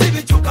 eyensi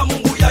bichuka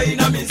Mungu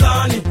yaina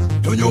mizani.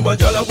 Tonyoma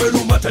jala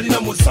kweluma talina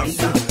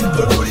musanga,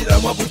 totulira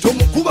mabuto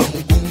mukuba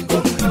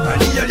mugongo.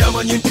 Kani yali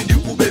amanyi nti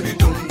ndikube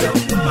bidunga.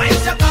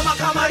 Maisha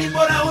kama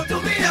libora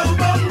utumie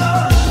ubongo.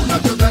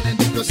 Unavyodhani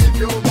ndivyo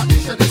sivyo,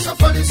 maisha ni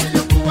safari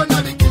siyokuwa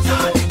na likizo.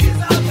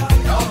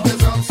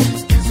 Yaongeza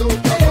msisitizo,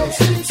 kama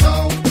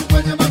usimsahau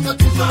mwenye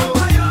matatizo.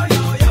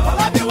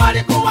 Wapi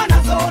walikuwa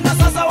nazo na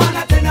sasa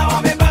wana tena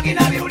wamebaki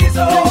na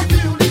viulizo.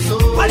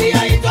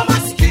 Waliaitwa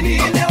maskini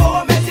leo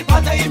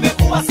wamezipata,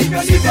 imekuwa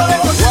sivyo ndivyo.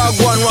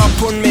 Wagwan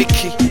wapon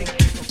meki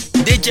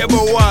DJ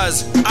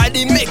BOAZ at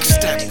the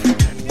mixtape.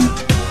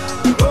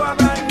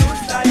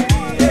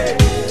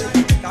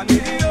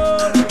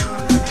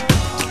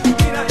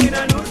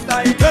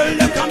 Tell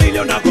them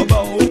chameleon I go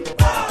bow.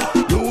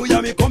 You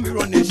ya me come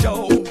run the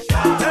show.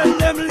 Tell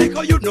them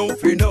liquor you know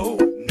fi know.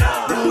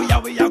 You ya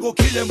we a go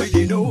kill them with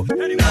you know.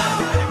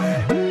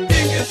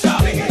 English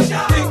shot, English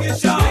shot, English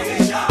shot.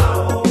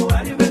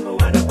 Alimeko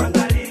wana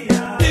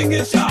kuangalia.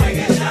 English shot,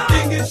 English shot,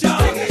 English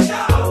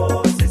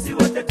shot. Sisi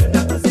wote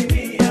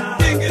tunakuzimia.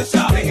 English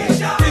shot, English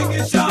shot,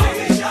 English shot.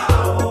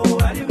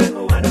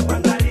 Alimeko wana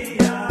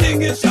kuangalia.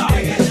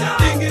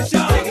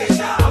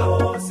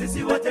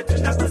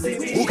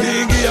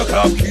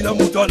 club kila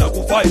mtu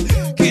anakufai,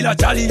 kila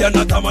chali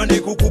anatamani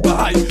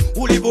kukubai.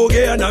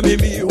 Ulivogea na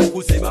mimi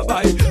hukusema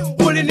bye,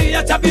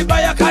 uliniacha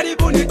vibaya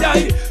karibu ni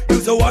dai.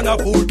 You so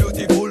wonderful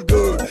beautiful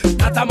girl,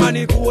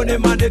 natamani kuone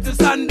Monday to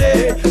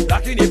Sunday,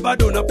 lakini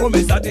bado na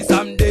promise ati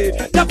someday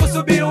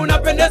takusubiri.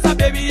 Unapendeza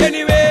baby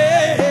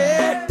anyway.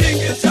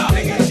 Tingisha,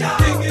 tingisha,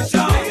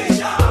 tingisha,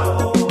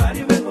 oh,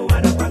 alimwengu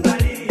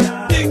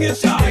wanakuangalia.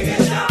 Tingisha,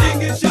 tingisha,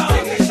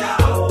 tingisha,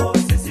 oh,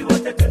 sisi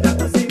wote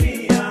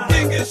tunakuzimia.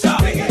 Tingisha,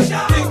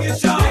 tingisha,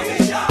 tingisha,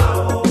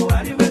 oh,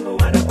 alimwengu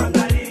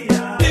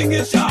wanakuangalia.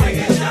 Tingisha,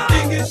 tingisha,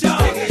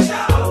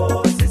 tingisha,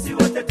 oh, sisi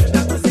wote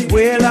tunakuzimia.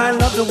 Well, I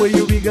love the way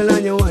you wiggle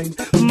and you whine.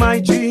 My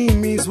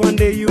dream is one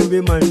day you'll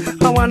be mine.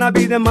 I wanna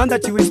be the man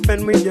that you will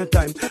spend with your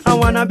time. I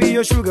wanna be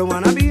your sugar,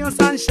 wanna be your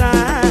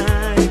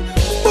sunshine.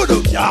 Put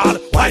up, y'all,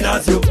 wine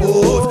as you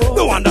pose.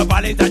 No wonder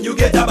Valentine you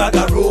get a bag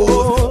of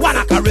rose.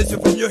 Wanna caress you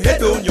from your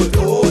head on your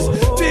toes.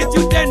 Treat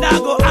you tender,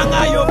 go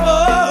hang your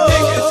bones.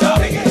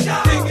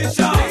 Tingisha,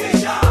 tingisha,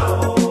 tingisha,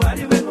 oh,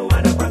 alimwengu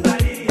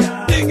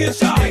wanakuangalia.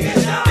 Tingisha,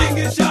 tingisha,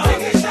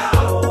 tingisha,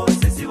 oh,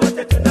 sisi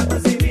wote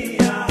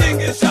tunakuzimia.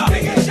 Tingisha,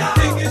 tingisha,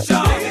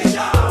 tingisha,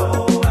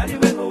 oh,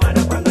 alimwengu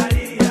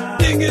wanakuangalia.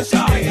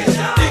 Tingisha,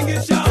 tingisha,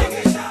 tingisha,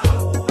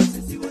 oh,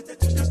 sisi wote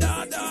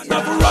tunakuzimia.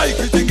 Nafurahi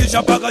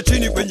kitingisha paka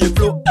chini kwenye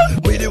flow.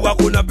 Mwili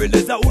wako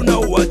unapendeza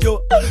unaua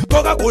jo.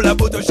 Coca-Cola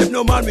bottle shape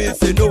no man me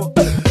say no.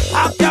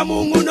 Haki ya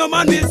Mungu no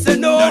man me say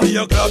no. Ndani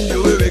ya club ni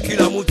wewe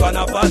kila mtu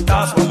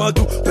anapata. Soma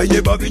tu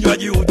penye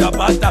vinywaji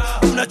utapata.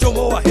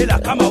 Unachomoa hela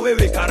kama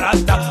wewe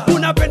karata.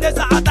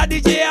 Unapendeza hata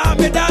DJ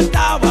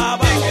amedata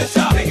baba.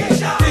 Tingisha,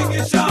 tingisha,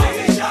 tingisha,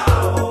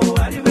 oh,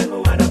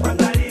 alimwengu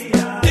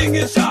wanakuangalia.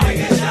 Tingisha,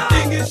 tingisha,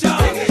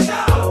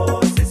 tingisha,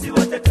 oh, sisi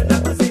wote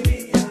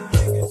tunakuzimia.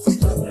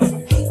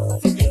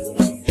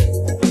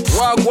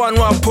 Wagwan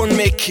wapon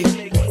make it.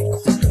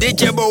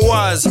 DJ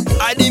BOAZ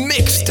at the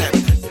mixtape.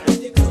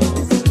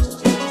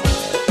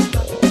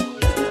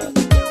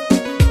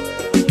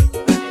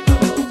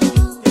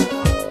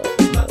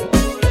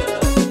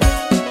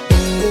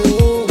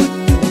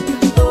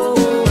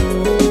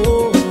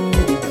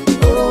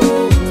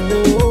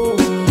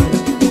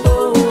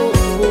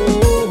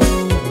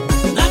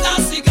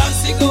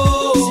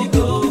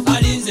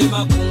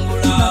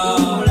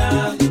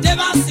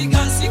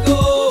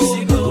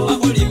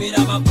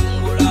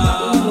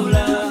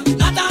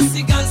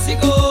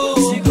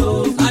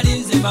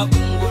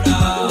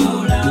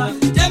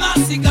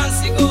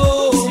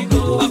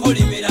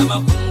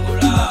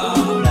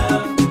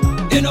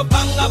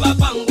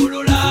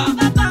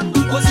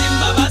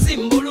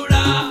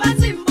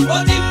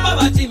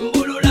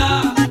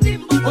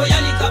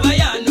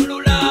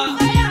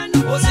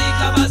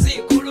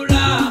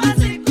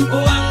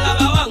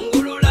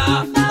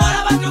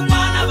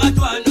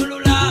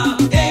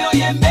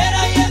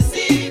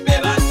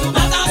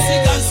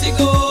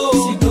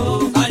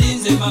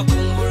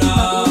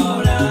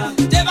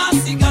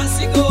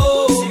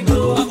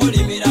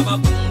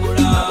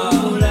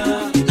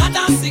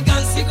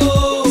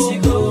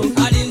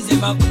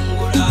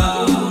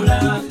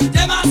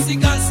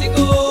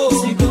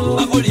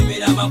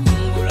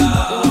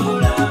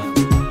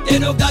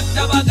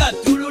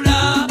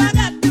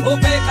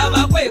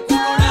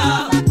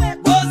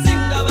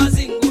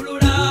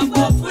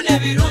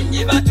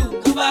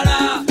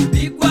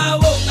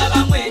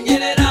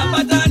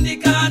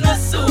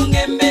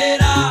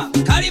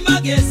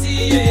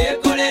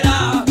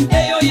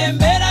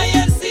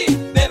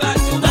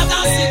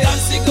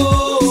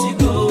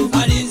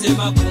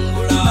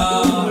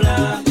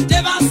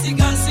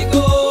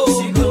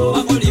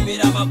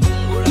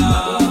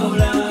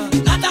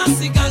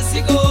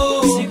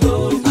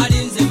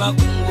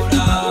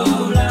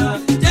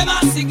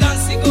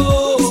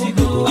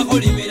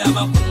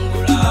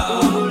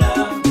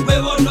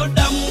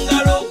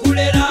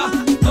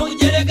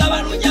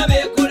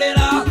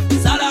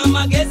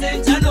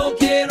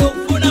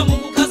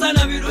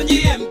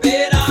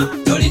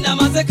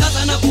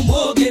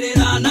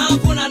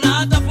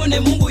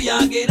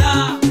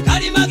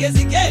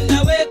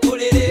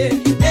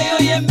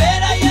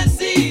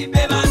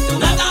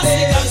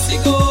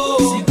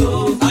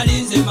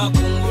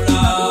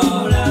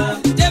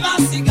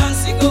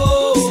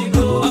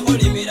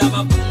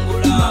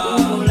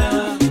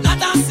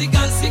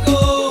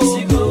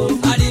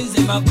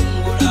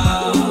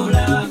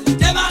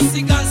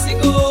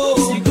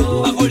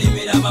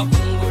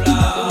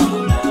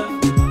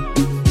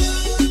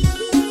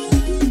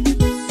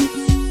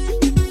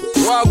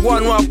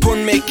 Wagwan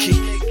wapon make it.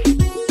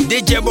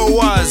 DJ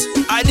BOAZ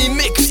at the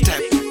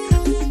mixtape.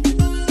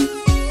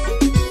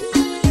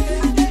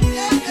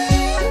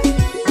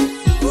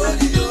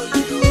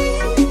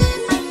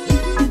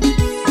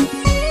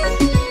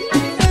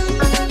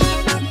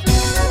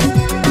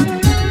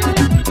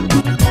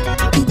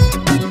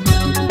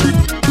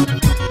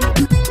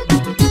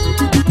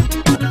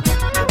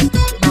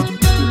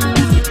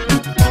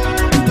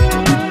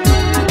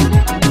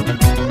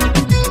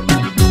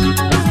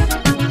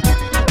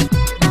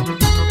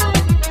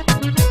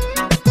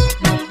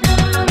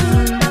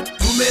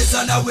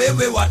 na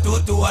wewe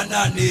watoto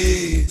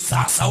wanane.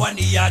 Sasa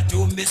waniacha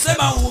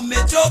umesema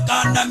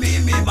umechoka na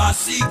mimi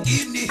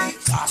masikini.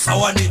 Sasa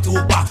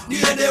wanitupa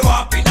niende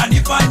wapi na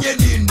nifanye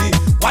nini?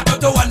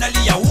 Watoto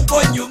wanalia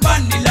huko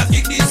nyumbani,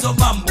 lakini hizo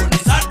mambo ni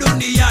za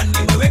duniani.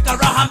 Weweka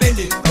raha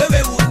mbele,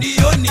 wewe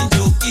unioni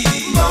njoki.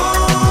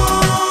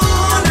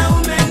 Mbona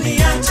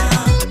umeniacha?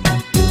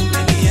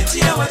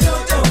 Umeniachia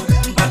watoto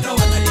mpaka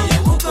wanalia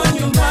huko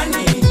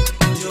nyumbani,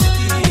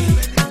 njoki.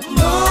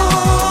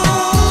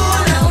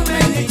 Mbona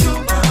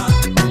umenitupa?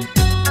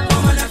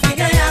 Kama na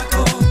figa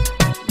yako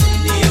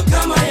ndiyo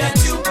kama ya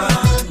chupa,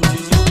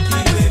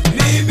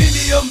 njoki. Mimi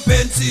ndiyo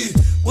mpenzi,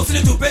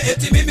 usinitupe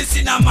eti mimi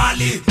sina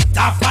mali.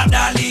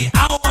 Tafadhali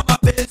hao wa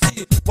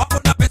mapenzi wako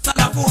na pesa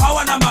lafu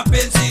hawana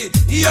mapenzi.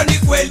 Hiyo ni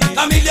kweli,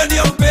 Chameleon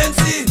ndiyo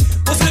mpenzi.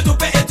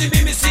 Usinitupe eti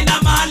mimi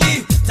sina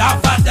mali.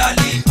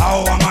 Tafadhali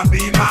hao wa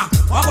mabima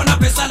wako na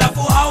pesa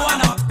lafu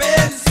hawana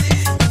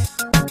mapenzi.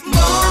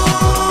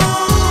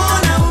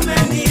 Mbona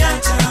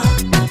umeniacha?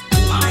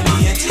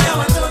 Umeniachia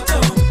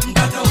watoto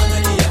mpaka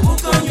wanalia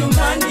huko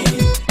nyumbani,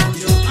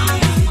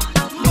 njoki.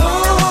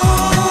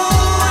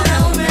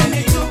 Mbona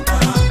umenitupa?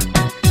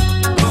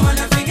 Kama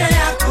na figa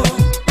yako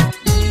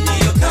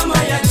ndiyo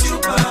kama ya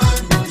chupa,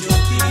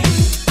 njoki.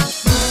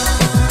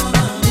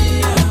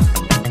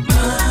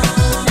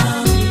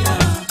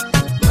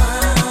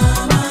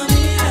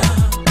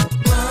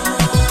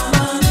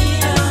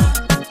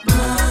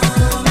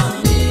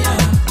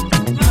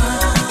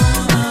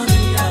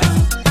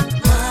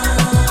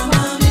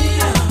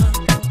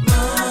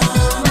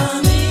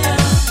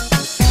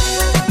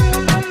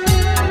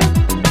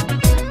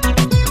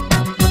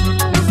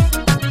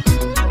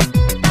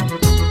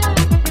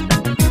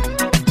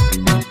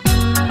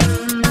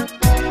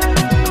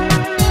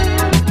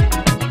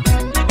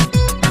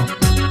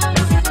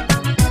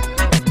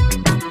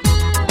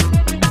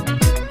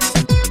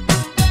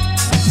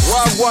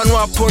 Wagwan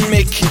wapon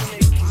make it.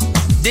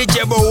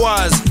 DJ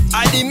BOAZ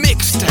at the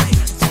mix time.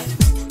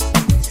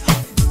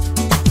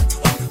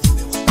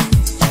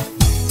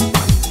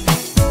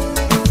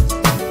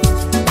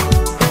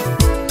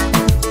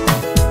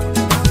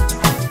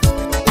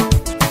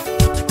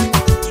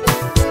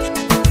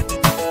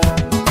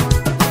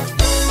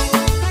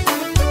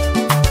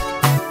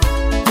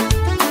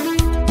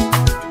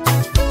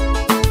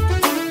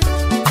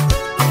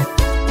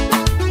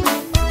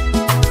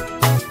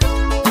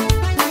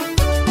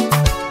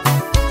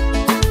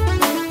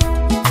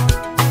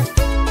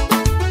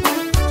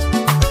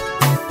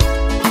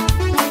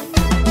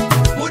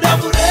 Muda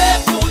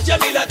mrefu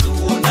Jamila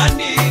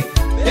tuonani,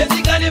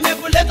 penzi gani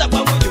imekuleta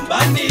kwangu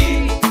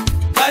nyumbani?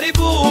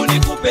 Karibu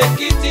nikupe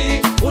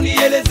kiti,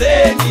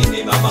 unieleze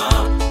nini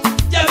mama.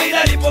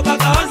 Jamila alipoka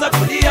kaanza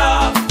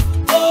kulia,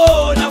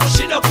 oh na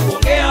kushinda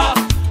kuongea.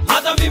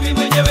 Hata mimi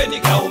mwenyewe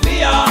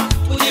nikaumia,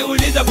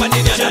 kujiuliza kwa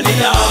nini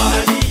analia.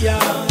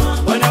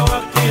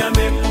 Wanawake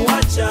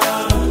amemwacha,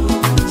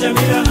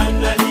 Jamila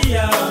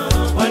analia.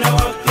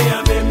 Wanawake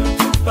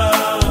amemtupa,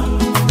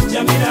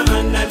 Jamila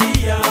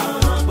analia.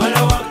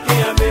 Wanawake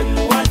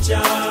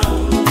amemwacha,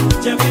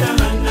 Jamila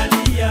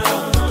analia.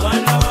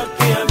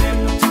 Wanawake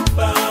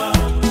amemtupa.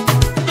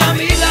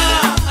 Jamila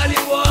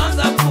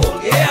alipoanza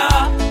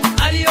kuongea,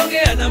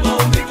 aliongea na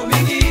maumivu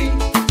mingi,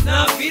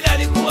 na vile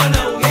alikuwa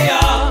anaongea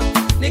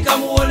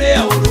nikamuonea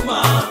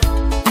huruma.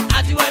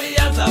 Ati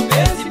walianza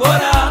penzi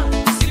bora,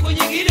 siku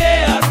nyingine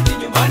arudi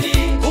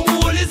nyumbani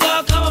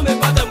kumuuliza kama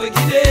amepata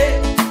mwingine,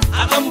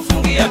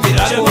 akamfungia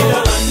virago.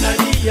 Jamila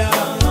analia,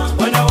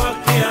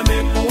 wanawake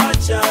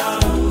amemwacha.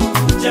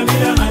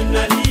 Jamila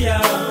analia,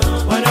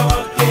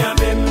 wanawake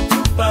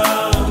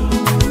amemtupa.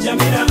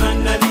 Jamila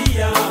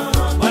analia,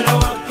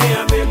 wanawake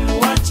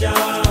amemwacha.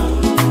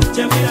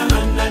 Jamila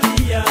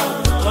analia,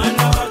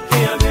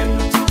 wanawake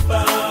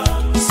amemtupa.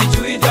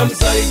 Sijui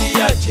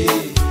tamsaidiaje,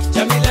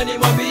 Jamila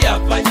nimwambia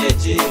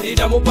afanyeje?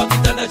 Nitamupa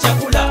kitanda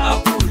chakula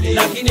akule,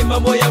 lakini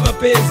mambo ya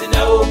mapenzi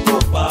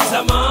naogopa.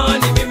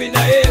 Zamani mimi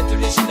na yeye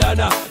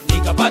tulishindana,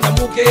 nikapata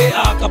mke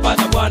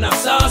akapata bwana.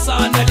 Sasa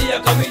analia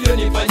Chameleon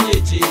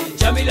nifanyeje?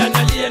 Jamila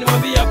analia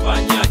nimwambia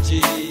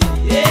afanyaje?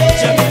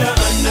 Jamila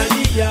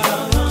analia,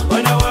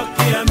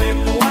 wanawake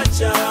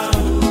amemwacha.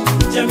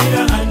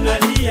 Jamila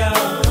analia,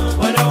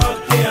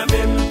 wanawake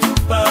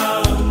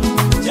amemtupa.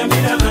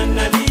 Jamila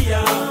analia,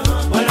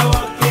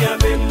 wanawake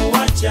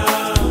amemwacha.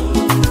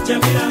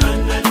 Jamila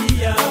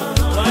analia,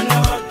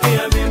 wanawake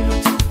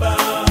amemtupa.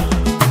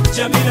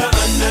 Jamila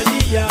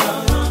analia,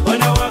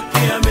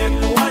 wanawake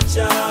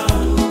amemwacha.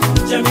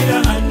 Jamila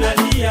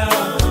analia,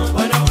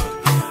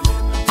 wanawake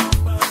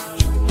amemtupa.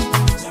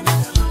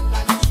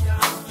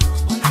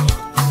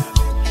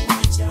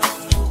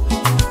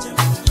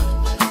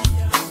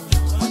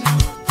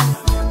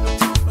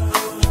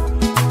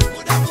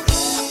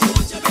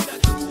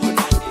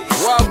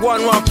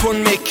 Wagwan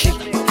wapon make it.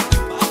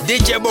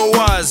 DJ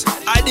BOAZ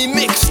at the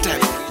mix time.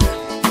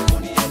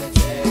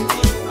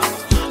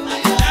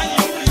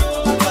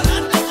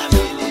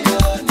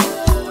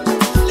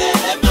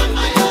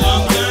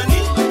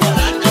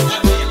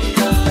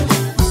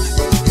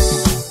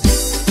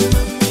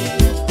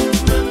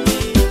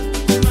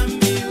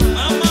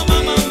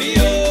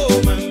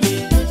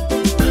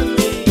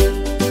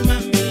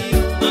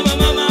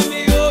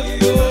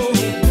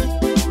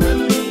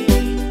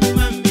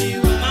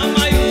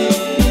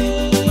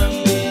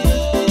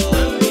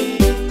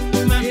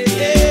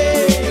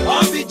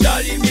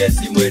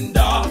 myezi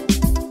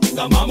 9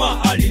 nga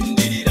mama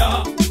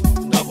alindirira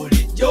nga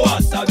bulijjo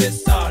asaba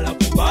essala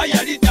kuba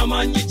yali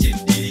tamanyi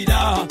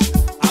kiddirira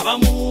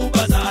abamu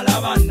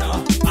bazaala bana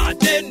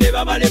ate ne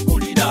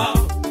babalekulira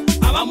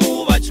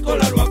abamu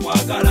bakikola lwa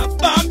kwagala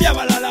bambi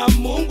abalala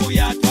Mungu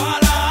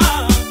yatwala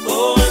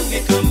owange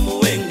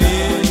kamuwenge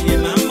ye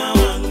mama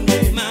wange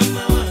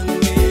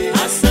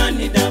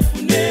asani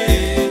dafune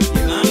ye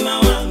mama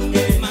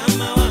wange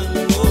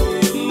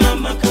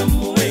mama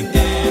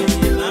kamuwenge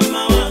ye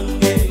mama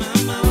wange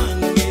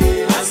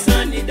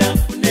asani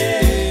dafune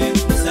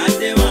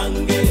sade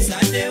wange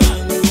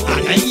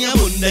ananya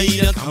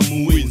mondaira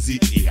kamuwenzi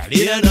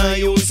eyalera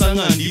nayo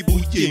nsanga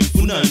ndibujje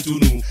nfuna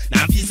ntunu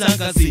nampisa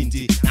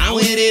akasente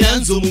nawerera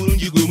nzo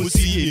mulungi gwe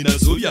musiye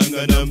nazo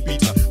byanga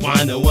nampita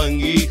mwana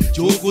wange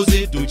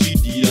kyokoze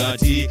tokiddira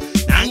ate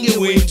nange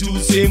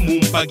wentuuse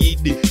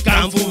mumpagidde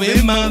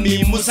kanfube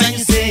mami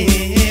musanyuse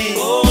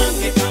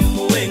owange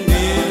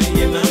kamuwenge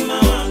ye mama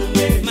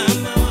wange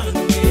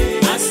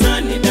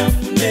asani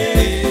dafune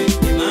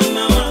ye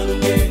mama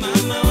wange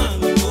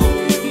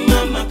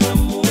mama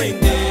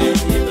kamuwenge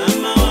ye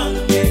mama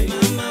wange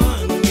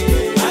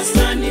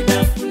asani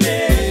dafune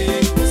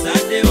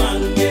sade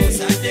wange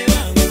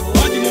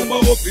wadi mumba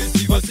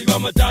ofisi basiba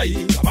matayi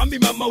kabambi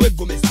mama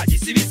wegomesa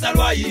gisibisa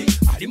lwayi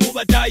ali mu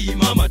batayi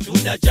mama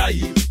tunda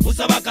chayi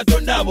musaba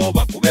katonda abo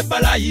bakube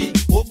balayi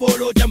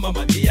obolota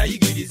mama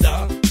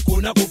byayigiriza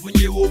kuna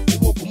kufunyewo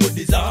kubo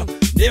kumudiza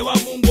newa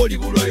Mungu oli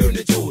bulwayo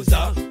ne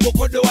choza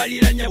kokodo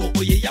waliranya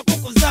boko ye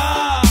yakokoza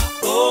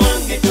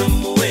owange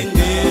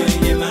kamuwenge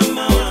ye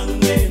mama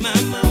wange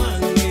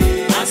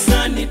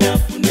asani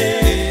dafune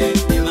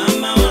ye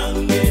mama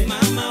wange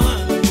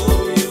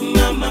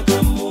mama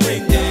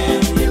kamuwenge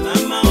ye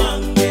mama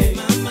wange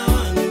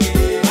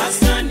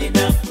asani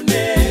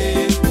dafune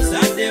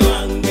sade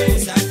wange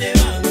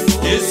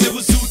ese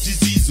busuti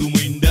zizo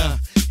mwenda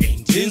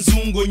ente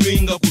enzungo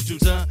nywenga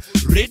kututa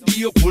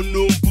radio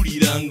kuno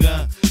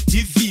mpuliranga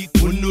TV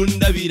kuno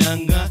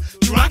ndabiranga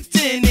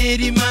trakte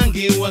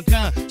nerimange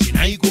waka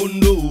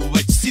kinayikondo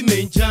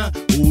bakisimencha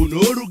uno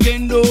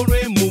olugendo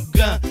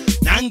lw'emugga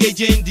nange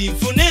gyendi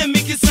nfune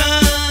emikisa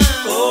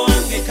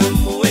owange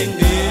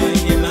kamuwenge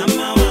ye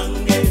mama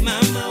wange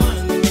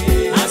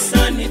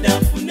asani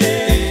dafune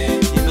ye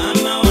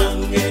mama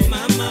wange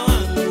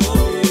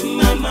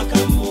mama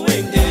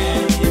kamuwenge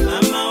ye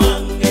mama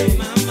wange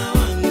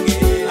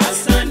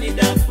asani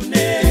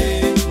dafune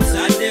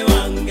sade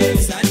wange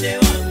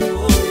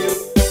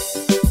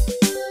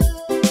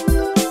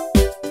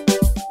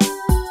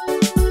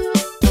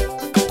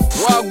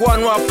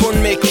Wagwan wapon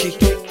meki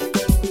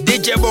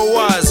DJ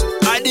BOAZ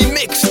at the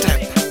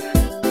mixtape.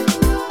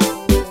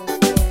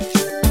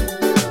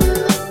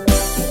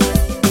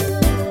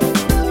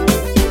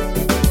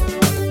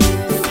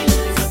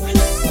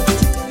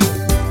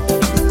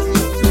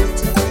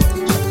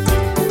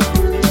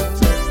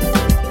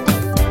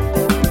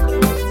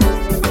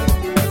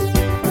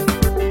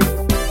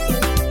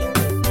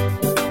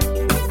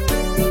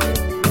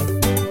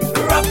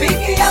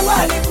 Rafiki yangu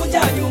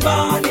alikuja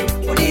nyumbani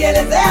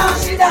unielezea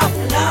shida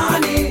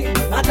fulani,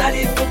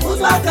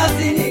 atalifukuzwa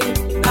kazini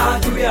na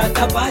ajui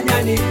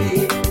atafanya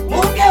nini.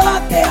 Mke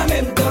wake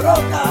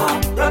amemtoroka,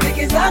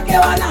 rafiki zake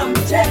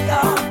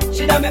wanamcheka,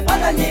 shida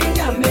amepata nyingi,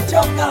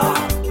 amechoka,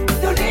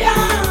 dunia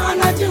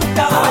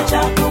anajuta. Acha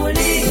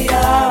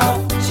kulia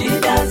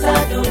shida za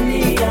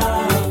dunia,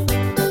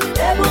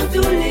 hebu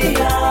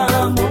tulia,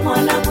 Mungu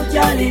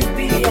anakujali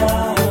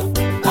pia.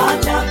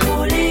 Acha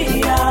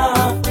kulia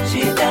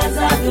shida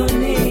za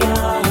dunia,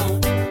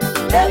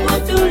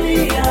 hebu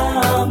tulia,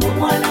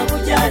 Mungu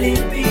anakujali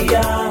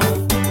pia.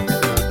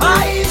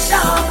 Maisha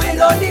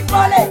mwendo ni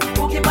pole,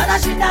 ukipata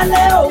shida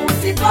leo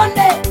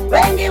usikonde,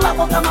 wengi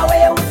wako kama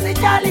wewe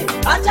usijali.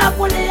 Acha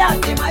kulia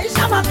ni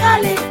maisha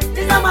makali,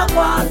 tizama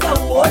kwanza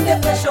uone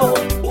kesho,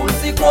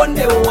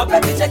 usikonde uwape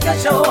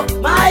kichekesho.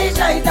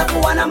 Maisha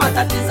itakuwa na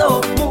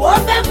matatizo,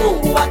 muombe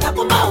Mungu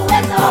atakupa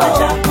uwezo.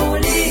 Acha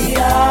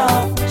kulia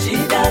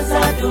shida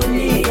za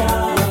dunia,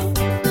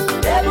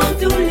 hebu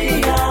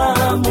tulia,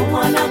 Mungu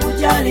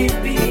anakujali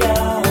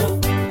pia.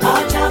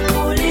 Acha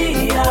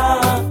kulia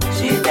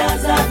shida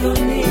za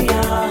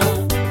dunia,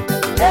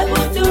 hebu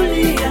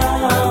tulia,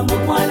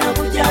 Mungu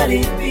anakujali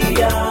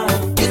pia.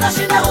 Hizo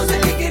shida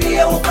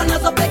usifikirie uko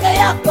nazo peke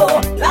yako,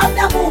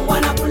 labda Mungu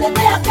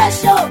anakuletea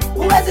kesho,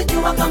 huwezi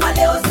jua kama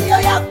leo sio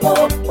yako.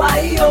 Kwa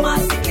hiyo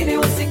masikini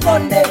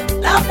usikonde,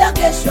 labda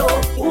kesho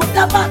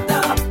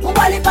utapata. Mungu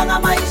alipanga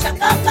maisha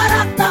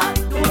kakarata,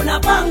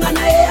 tunapanga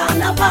na yeye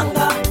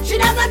anapanga.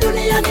 Shida za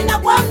dunia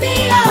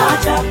ninakwambia,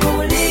 acha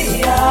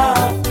kulia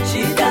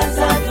shida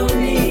za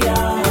dunia,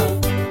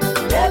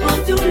 hebu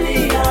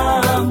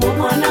tulia,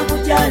 Mungu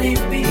anakujali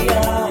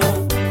pia.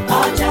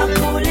 Acha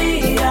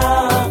kulia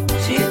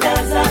shida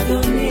za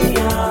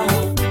dunia,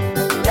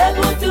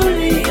 hebu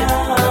tulia,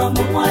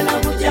 Mungu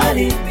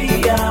anakujali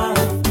pia.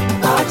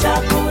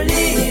 Acha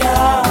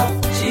kulia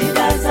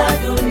shida za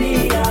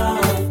dunia,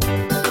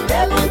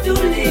 hebu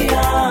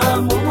tulia,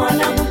 Mungu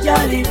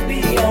anakujali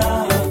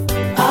pia.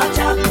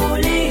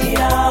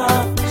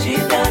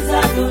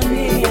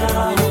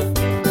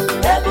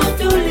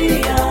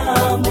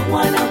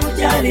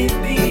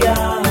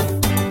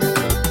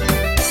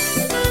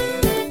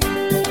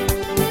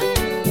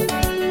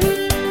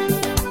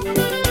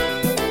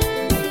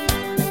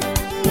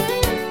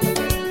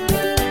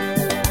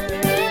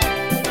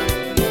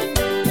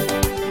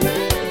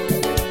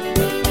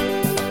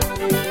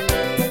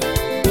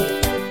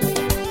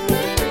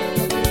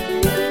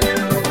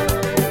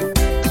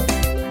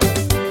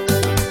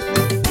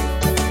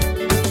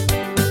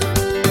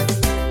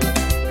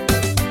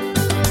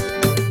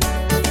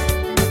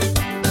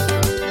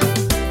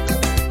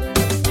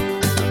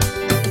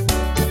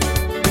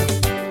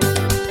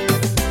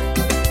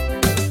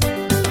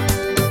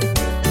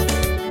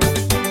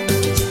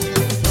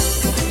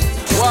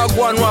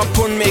 Wagwan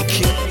wapon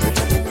make it.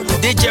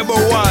 DJ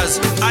BOAZ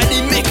at the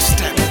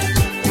mixtape.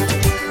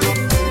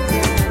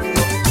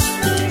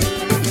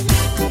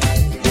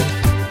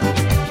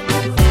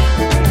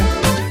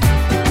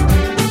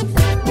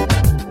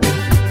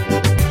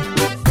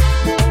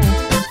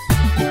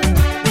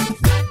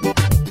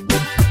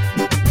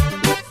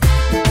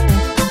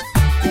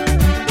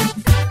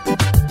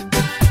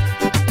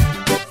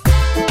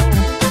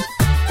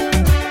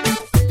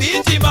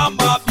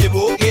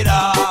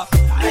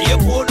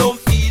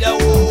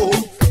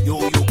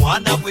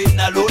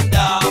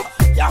 Londa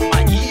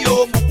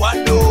yamanyiyo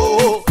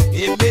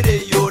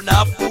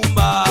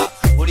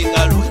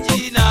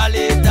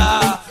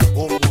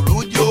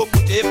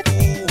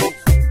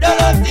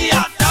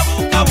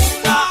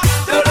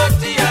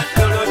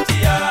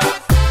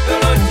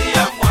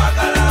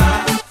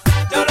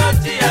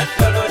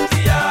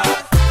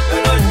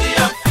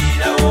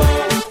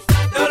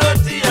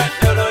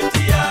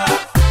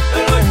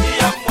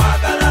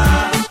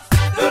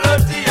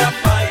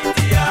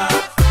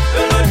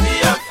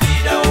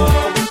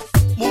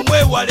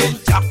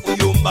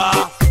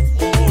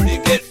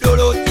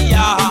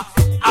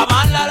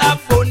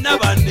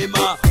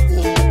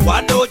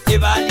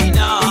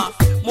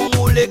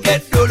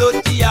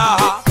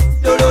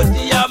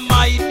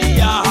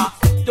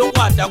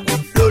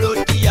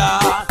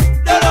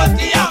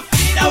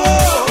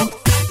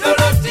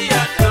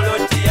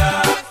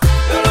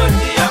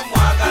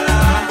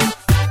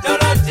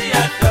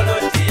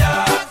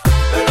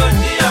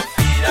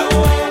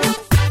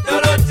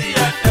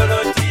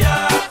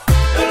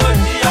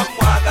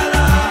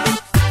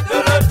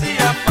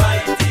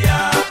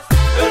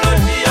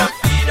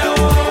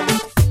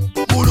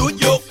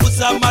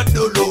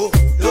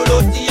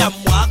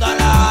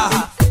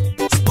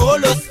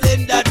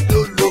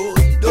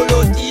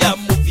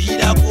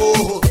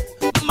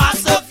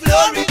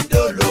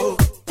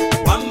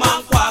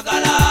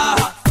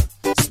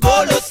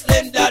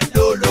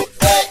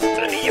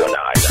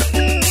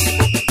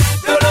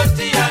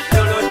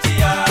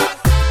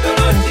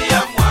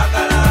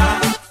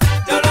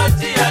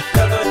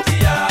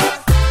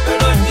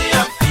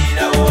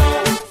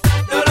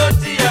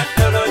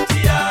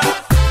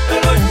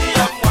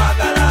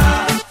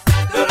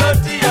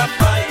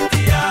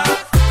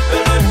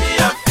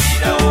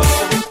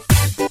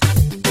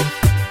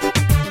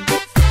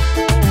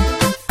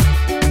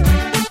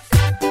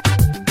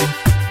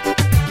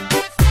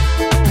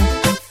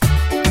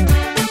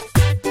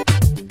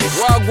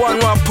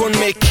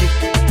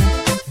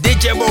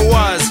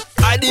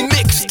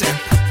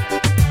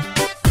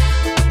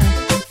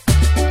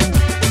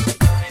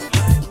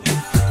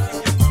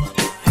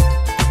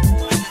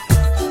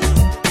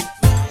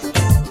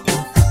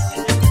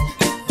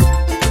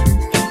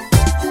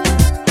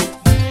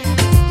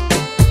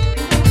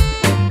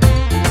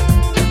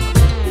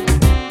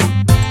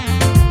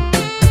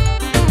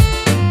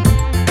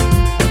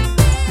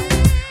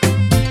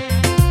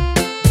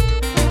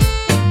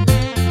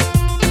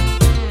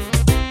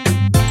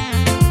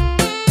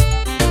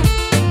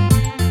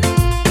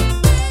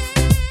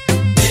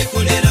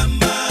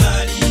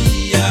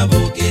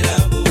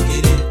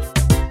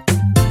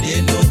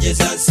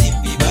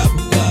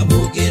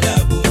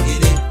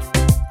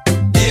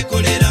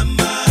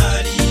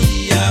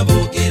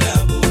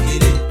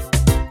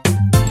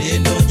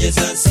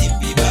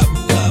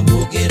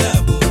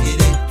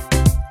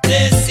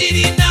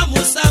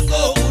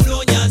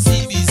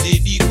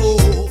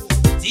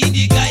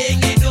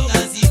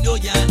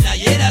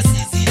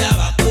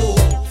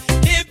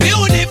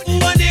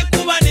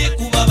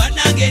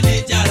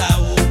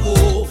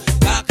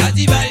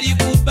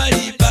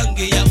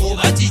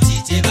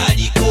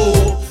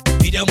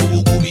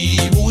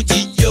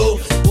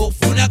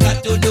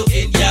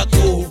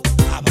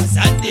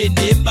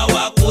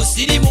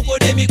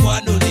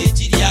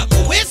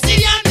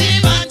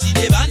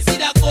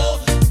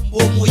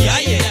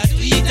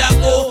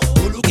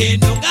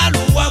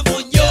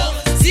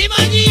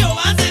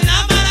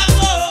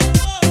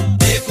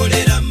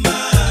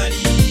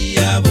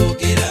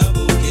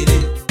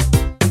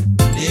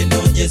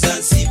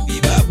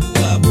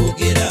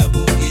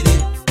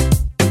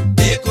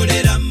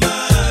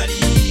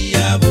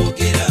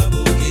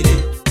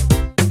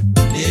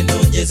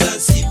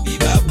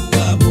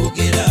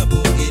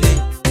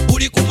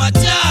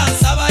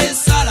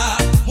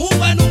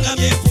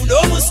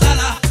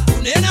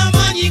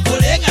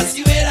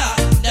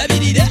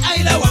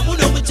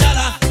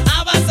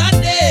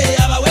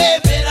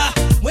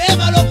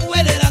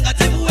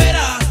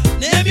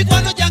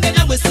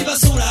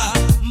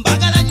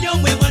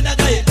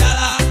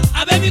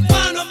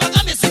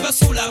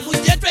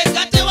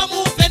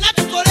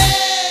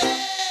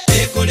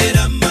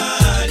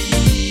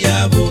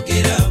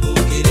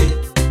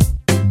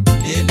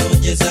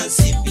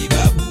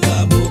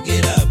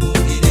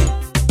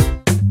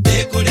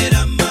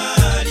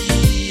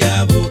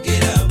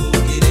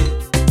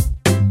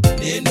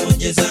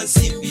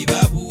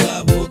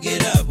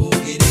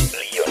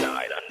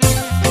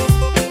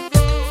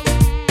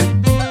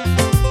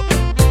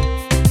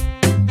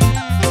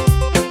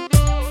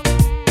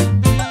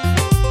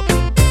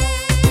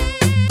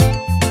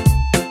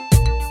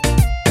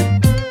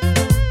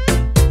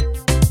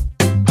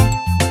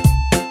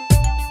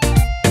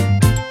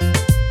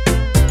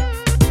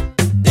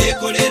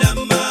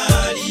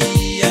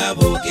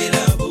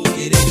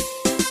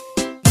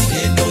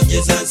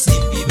Eza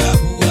nsimbi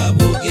babuwa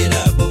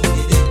bogera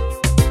bogere.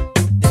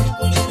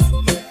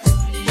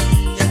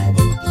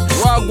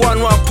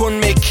 Wagwan wapon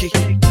Mickey.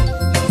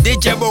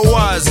 DJ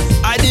BOAZ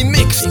at the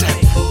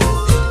mixtape.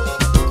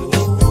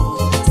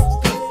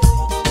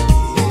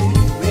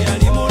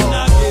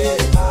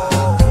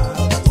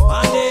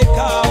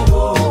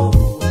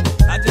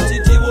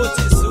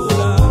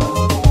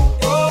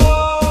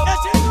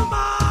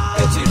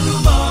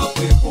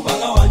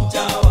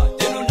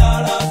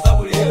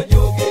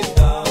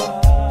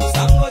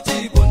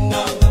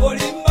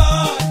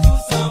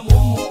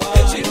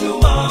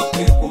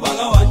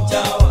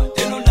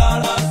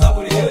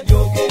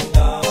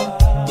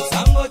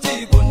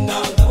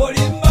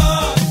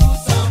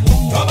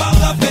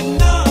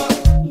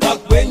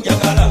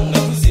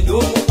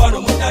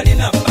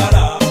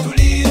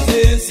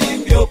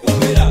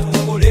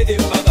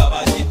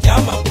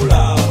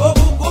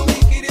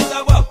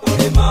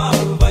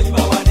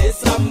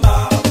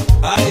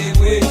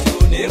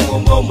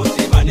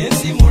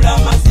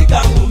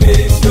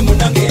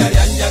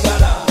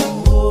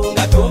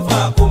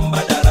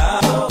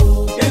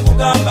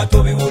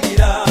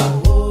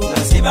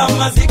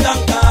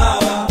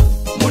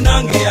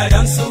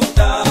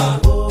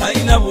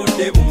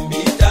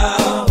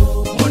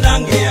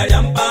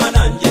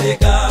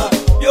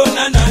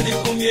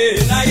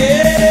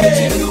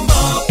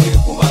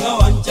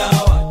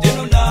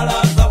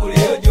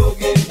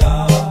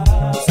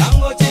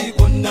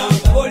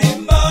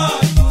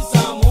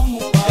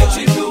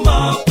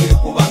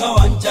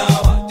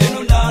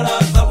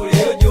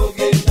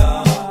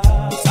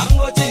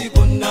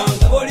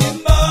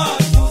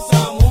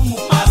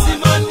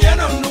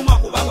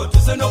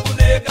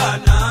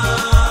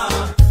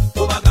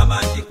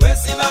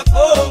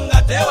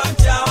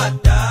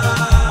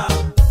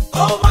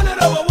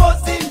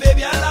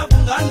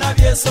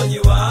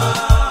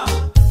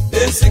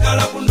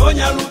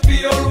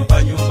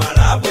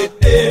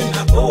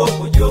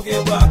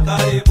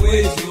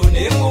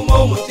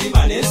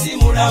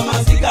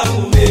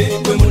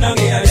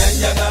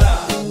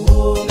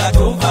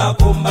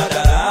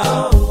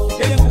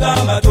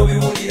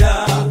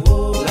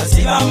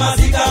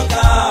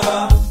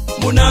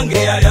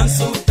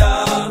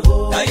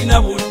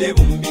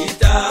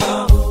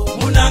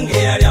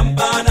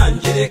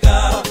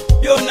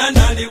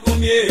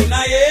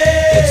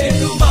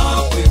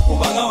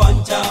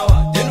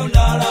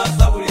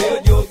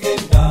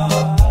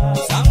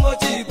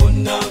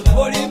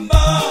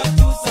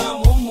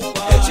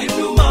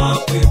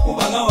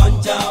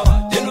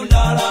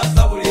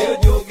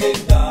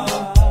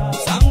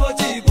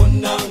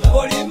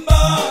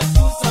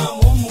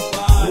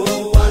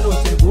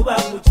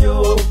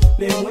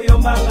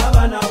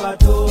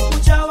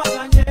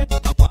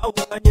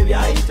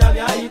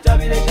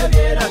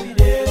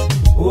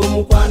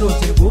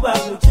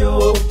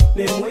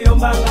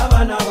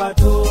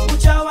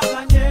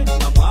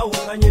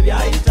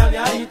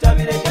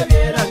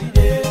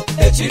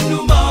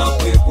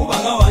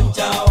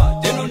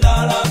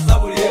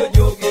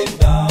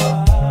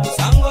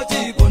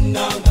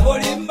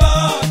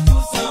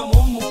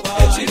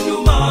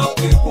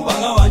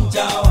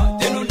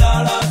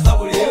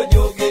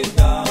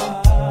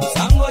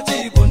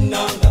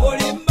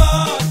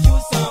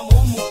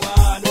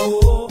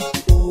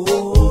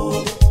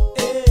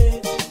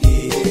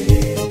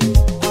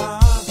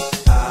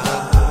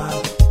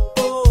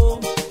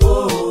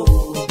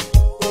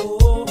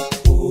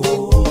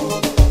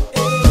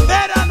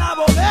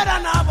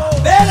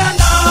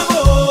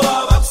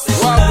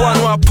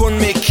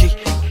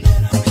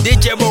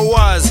 DJ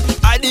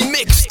BOAZ at the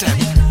mixtape.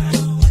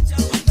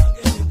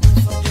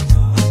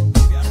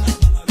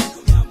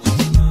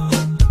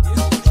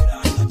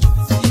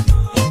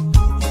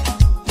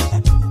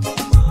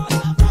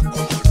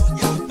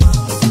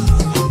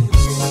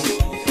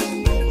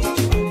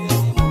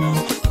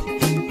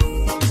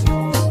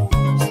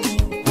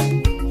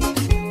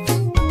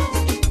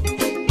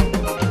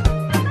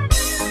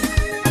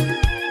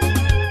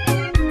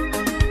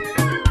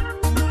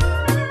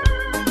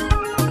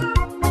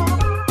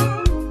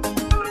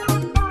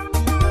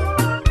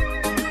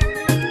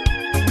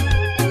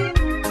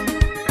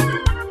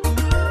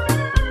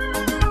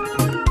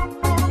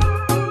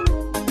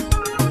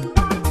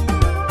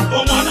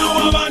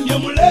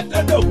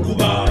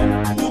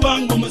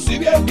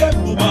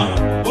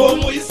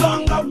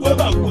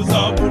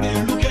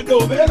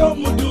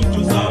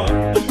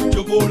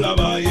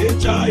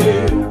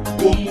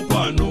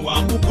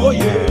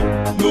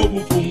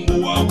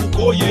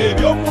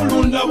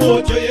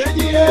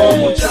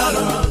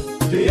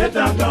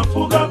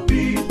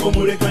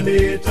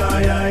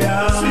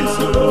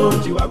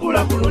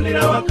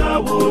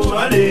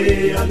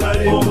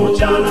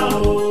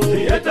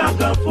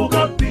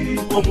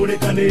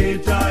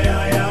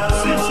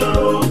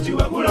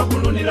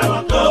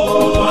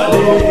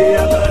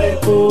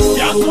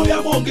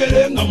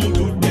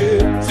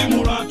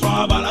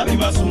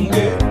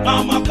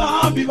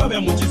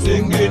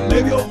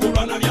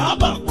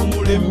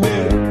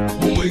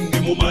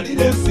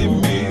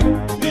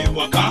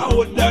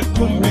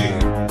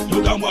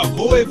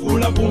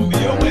 Vula vumbi,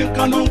 yo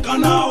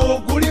kanonkana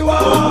okuliwa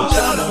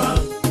omukyala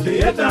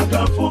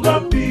teyetaaga nfuga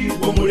pi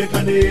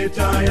omuleka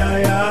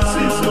neetayaya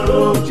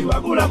sisolo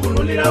tiwagula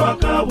kulunira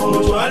wakabo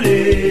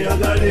mutwale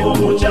agale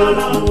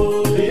omukyala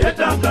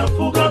teyetaaga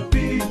nfuga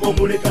pi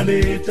omuleka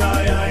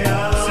neetayaya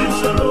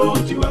sisolo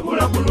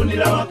tiwagula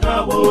kulunira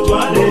wakabo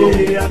mutwale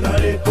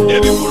agaleko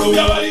ebikulu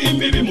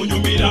by'abayimbi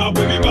bimunyumira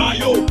bwe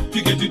bibaayo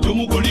tiketi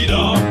tumugulira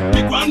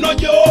mikwano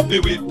gyo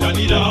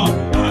bewettanira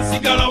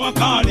asigala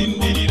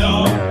wakalindirira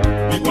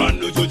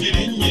mikwano gyo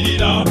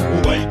girinnyirira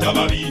obayita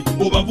babi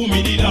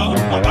obavumirira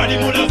abali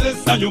mulaze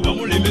essanyu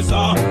bamulemesa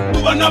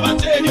kuba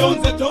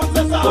n'abateeryonze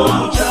tonsesa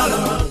omukyala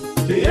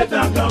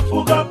teyetaaga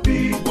nfuga pi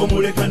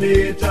omuleka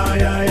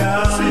neetayaya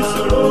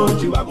sisolo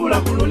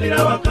tiwagula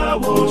kulunira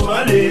wakabo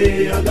mutwale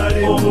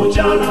agale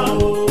omukyala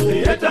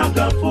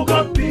teyetaaga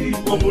nfuga pi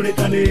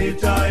omuleka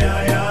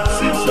neetayaya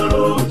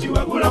sisolo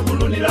tiwagula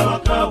kulunira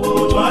wakabo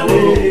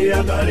mutwale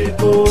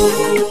agaleko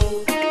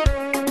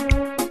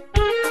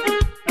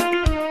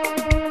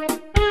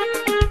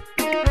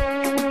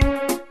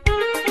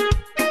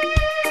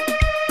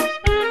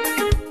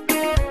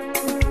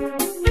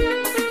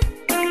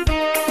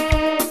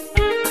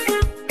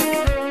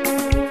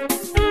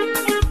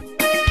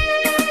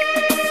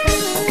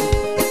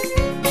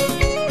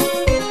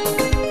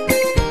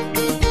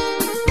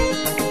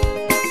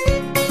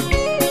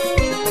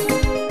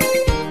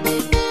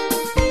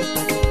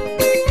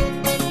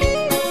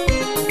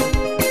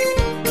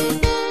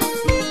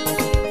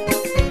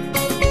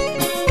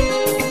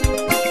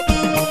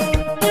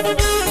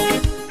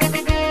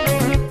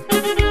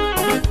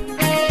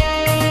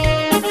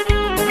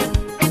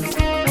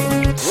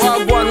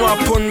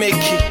Wapun make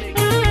it.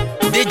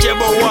 DJ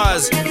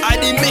BOAZ, I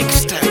the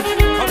mixtape.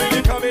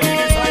 Comedy,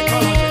 the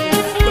psychology.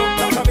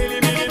 Dr.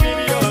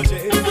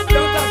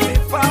 Dr. the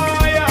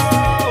fire.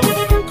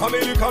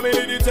 Comedy,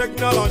 the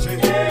technology.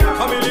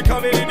 Comedy,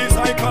 the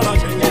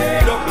psychology.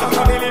 Dr.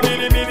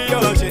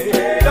 Miliology.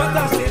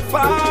 Dr. the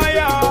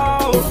fire.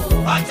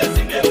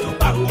 achasinde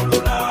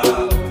tupangulula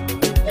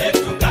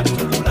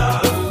etungatulula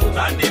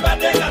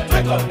tandibadega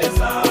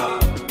twekombesa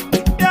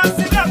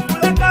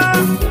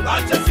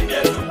achasinde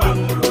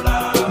tupangulula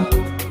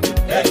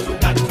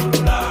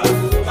etungatulula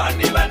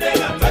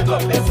tandibadega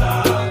twekombesa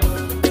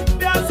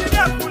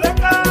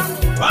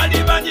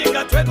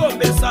twalibanyinga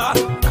twegombesa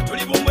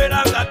katuli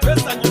bumwera nga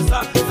twesanyusa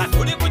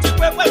katuli ku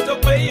kikwekweto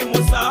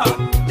kweyimusa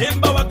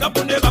nemba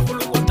wagabu ne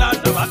bakulukuta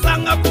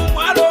nabasanga ku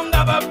mwalo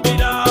nga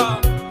babbira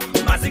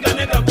maziga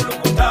ne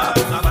gakulukuta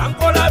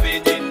abankola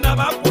bingi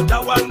nabakuta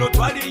wano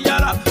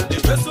twaliyala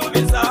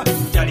netwesuubiza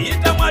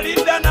yaliyita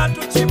mwalinda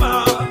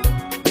natukima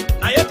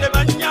naye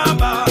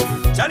tebanyamba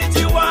kyali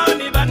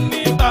kiwaani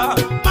bannimba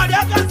mali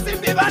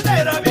agasimbi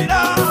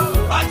baneerabira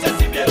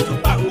bakyasimbye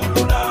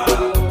tupangulula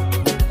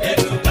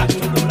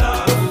etugatulula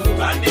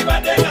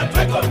twandibadega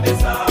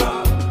twegombesa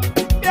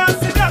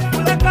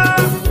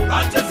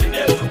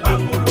bakyasimbye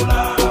tupangulula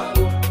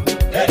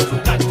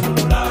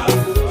etugatulula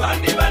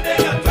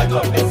twandibadega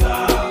twegombesa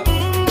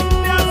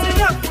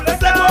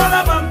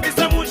sekola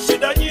bampise mu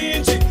shida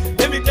nyingi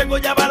emitego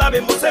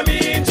gy'abalabe muse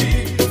mingi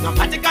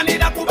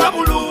ngampatikanira kuba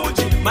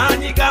bulungi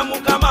maanyi ga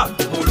mukama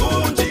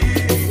mulungi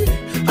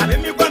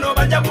ab'emikwano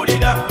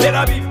bajagulira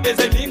era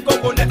bibbeze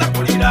ninkoko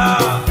netakulira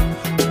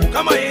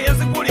mukama ye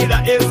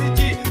yazigulira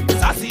enzigi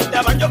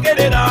sasidda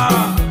banjogerera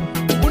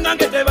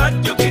kunange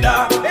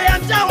tebajjukira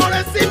eyanjawolo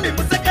ensimbi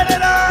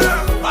musekerera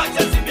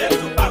bakyasimbye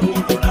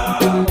tupangulula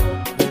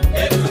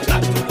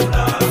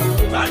etugatulula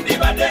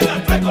twandibadega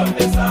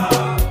twekombesa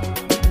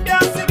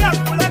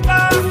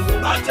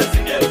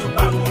bakyasimbye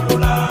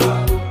tupangulula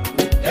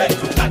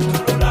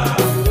etugatulula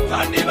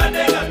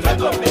twandibadega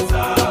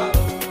twekombesa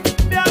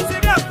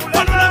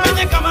wano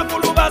namenyeka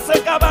makulu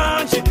baseka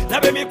bangi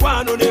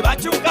nab'emikwano ne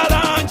bakyuka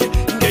langi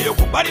ngeyo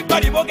ku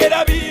balibali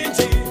bogera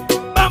bingi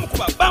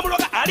bamukuba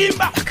bamuloga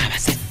alimba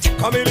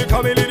Comedy,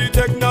 the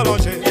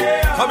technology.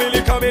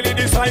 Comedy,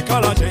 the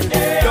psychology.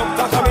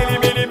 Dr.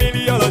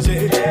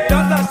 Miliology.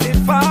 Dr. the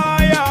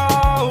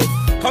fire.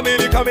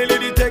 Comedy,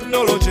 the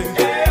technology.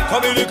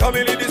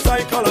 Comedy, the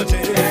psychology.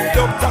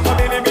 Dr.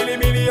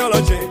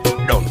 Miliology.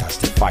 Don't touch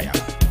the fire.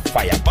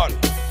 Fire burn.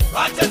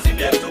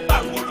 bakyasimbye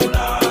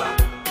tupangulula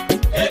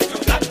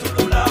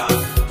etugatulula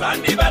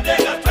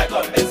twandibadega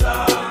twekombesa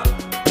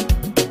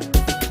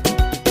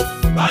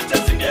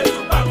bakyasimbye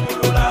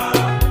tupangulula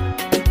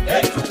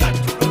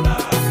etugatulula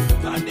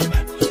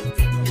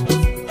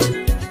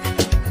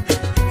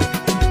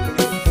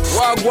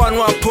Wagwan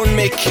Wapun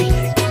make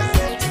it.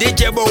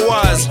 DJ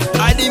BOAZ,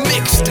 I the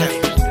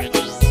mixtape.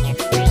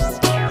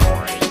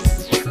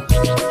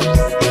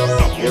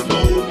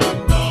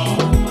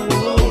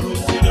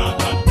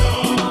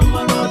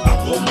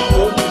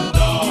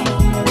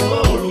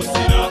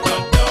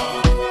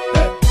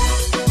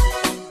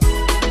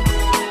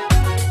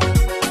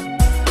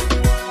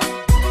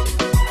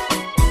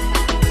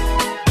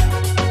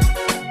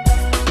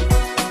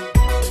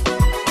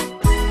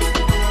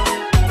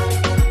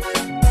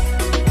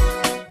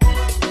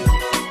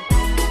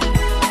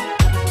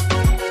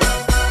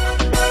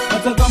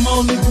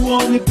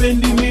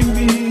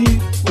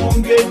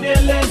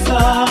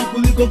 kukuomboleza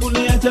kuliko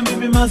kuniacha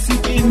mimi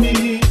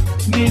masikini.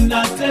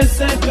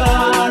 Ninateseka,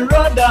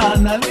 Roda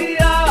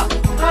analia,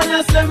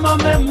 anasema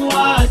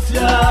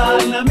memwacha,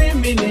 na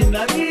mimi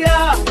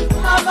ninalia,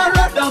 Mama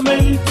Roda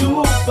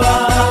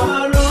amenitupa.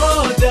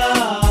 Roda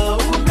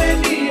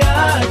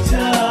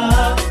umeniacha,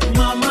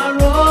 Mama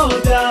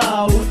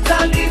Roda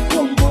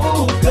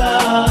utanikumbuka.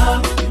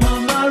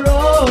 Mama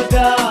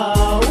Roda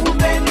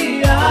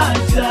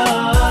umeniacha,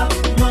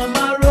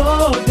 Mama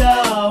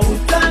Roda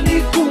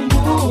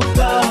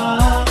utanikumbuka.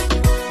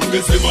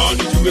 Ungesema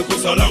nijue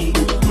kosa langu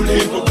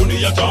kuliko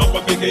kuniacha hapa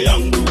peke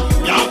yangu.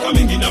 Miaka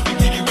mingi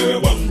nafikiri wewe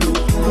wangu,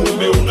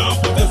 kumbe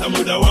unapoteza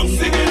muda wangu.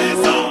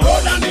 Sikiliza,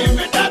 Roda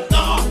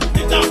nimedata,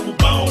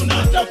 nitakupa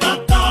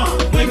unachotaka,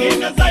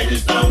 mwingine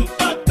zaidi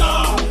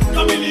tampata,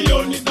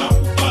 kamilioni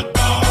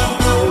takupata.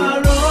 Mama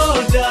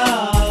Roda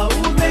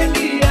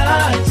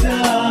umeniacha,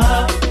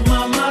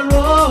 Mama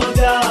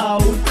Roda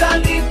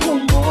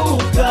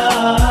utanikumbuka.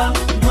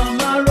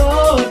 Mama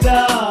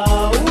Roda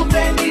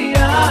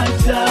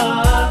umeniacha,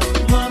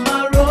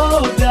 Mama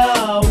Roda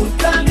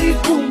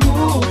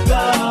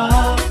utanikumbuka.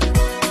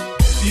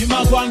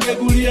 Sima kwange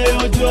gulie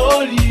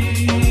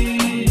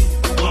yojoli,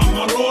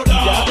 Mama Roda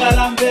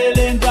yakala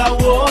mbele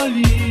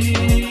ndawoli.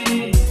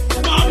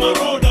 Mama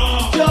Roda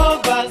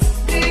Jobas,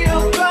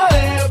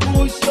 niokoe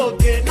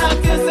bushoke na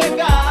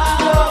teseka.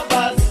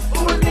 Jobas,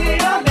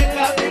 unione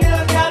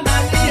kabila vya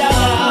nalia.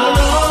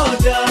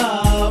 Roda,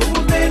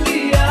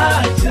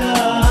 umeniacha,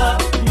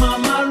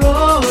 Mama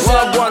Roda.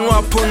 Wagwan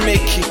wapon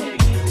meki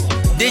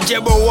DJ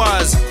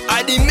BOAZ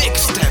at the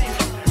mixtape.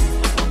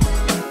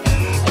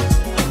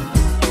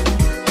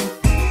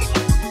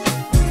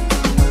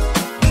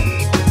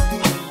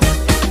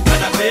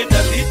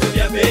 Anapenda vitu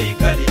vya bei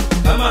kali,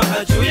 kama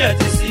hajui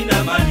ati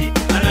sina mali.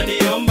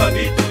 Ananiomba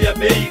vitu vya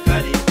bei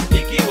kali,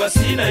 ikiwa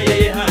sina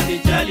yeye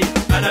hanijali.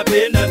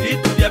 Anapenda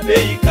vitu vya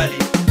bei kali,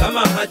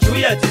 kama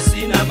hajui ati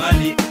sina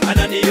mali.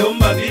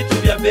 Ananiomba vitu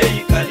vya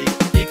bei kali,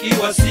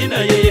 ikiwa sina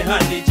yeye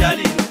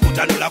hanijali.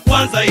 Mkutano la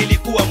kwanza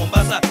ilikuwa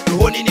Mombasa,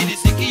 rohoni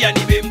nilisikia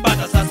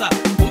nimempata sasa.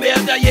 Kumbe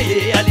hata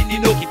yeye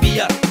alininoki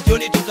pia,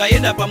 jioni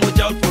tukaenda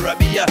pamoja out for a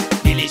beer.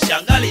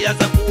 Nilishangalia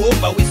za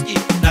kuomba whisky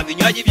na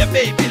vinywaji vya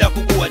bei bila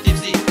kukuwa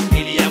tipsy.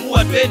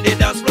 Niliamua twende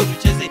dance floor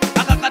tucheze,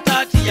 akakata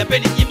ati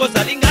yapeni nyimbo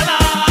za Lingala.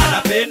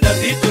 Anapenda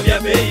vitu vya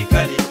bei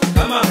kali,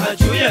 kama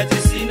hajui ati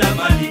sina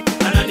mali.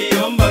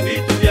 Ananiomba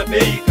vitu vya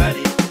bei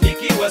kali,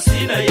 ikiwa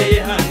sina yeye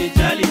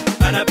hanijali.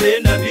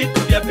 Anapenda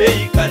vitu vya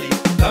bei kali,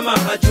 kama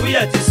hajui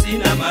ati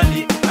sina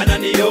mali.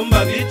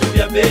 Ananiomba vitu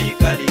vya bei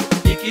kali,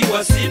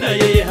 ikiwa sina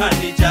yeye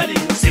hanijali.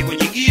 Siku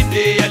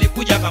nyingine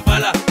alikuja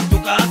Kampala,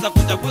 tukaanza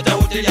kutafuta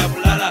hoteli ya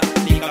kulala.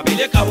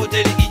 Nikapeleka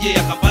hoteli ije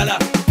ya Kampala,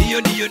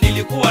 hiyo ndiyo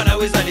nilikuwa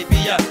naweza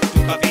lipia.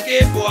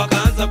 Tukafikepo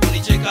akaanza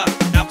kunicheka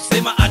na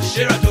kusema ati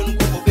Sheraton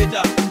kuko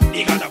beta.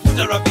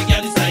 Nikatafuta rafiki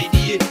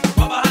anisaidie,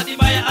 kwa bahati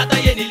mbaya hata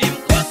yeye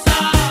nilimkosa.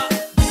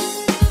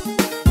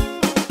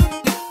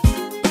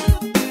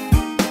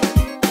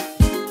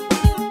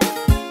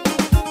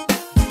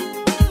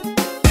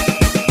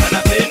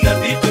 Anapenda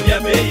vitu vya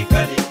bei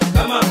kali,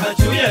 kama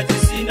hajui ati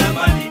sina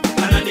mali.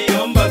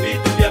 Ananiomba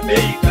vitu vya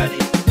bei kali,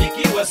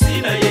 ikiwa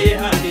sina yeye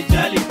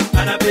hanijali.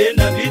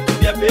 Anapenda vitu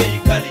vya bei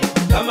kali,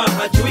 kama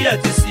hajui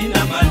ati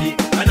sina mali.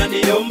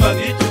 Ananiomba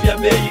vitu vya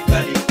bei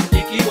kali,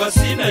 ikiwa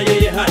sina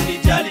yeye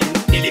hanijali.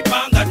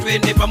 Nilipanga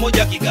twende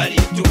pamoja Kigali,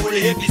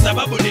 tukule happy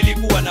sababu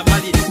nilikuwa na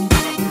mali.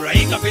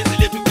 Akafurahika penzi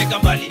letu fika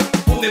mbali,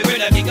 kumbe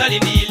kwenda Kigali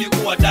ni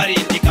ilikuwa hatari.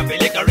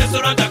 Nikapeleka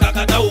restaurant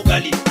akakata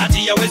ugali, ati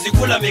hawezi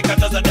kula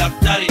amekataza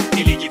daktari.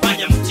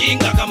 Nilijifanya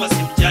mjinga kama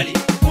simjali,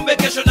 kumbe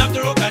kesho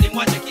namtoroka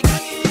nimwache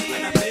Kigali.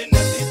 Anapenda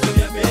vitu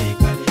vya bei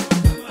kali,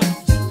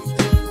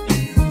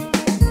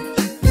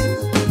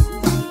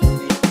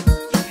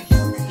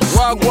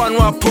 Wagwan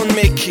wapon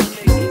meki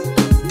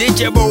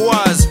DJ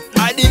BOAZ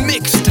at the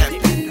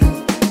mixtape.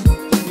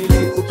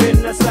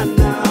 Nilikupenda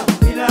sana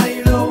ila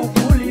hilo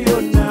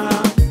ukuliona.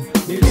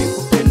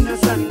 Nilikupenda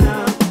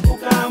sana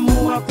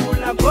ukaamua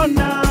kula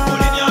kona.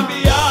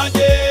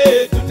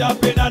 uliniambiaje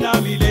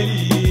tutapendana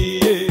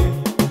milele,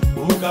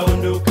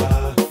 ukaondoka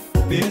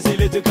penzi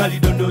letu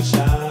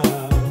kalidondosha.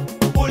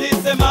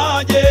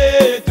 Ulisemaje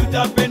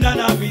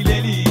tutapendana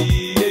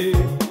milele,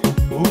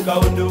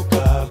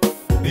 ukaondoka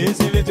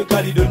penzi letu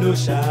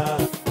kalidondosha.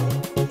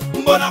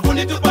 Mbona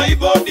kunitupa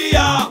hivyo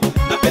dia,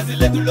 na penzi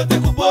letu lote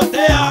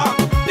kupotea.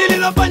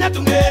 Nililofanya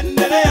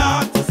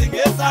tungeendelea,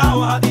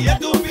 tusingesahau hadi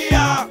yetu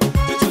pia.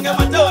 Tuchunge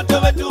watoto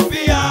wetu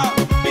pia,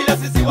 bila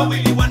sisi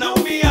wawili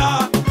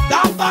wanaumia.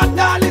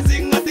 Tafadhali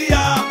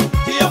zingatia,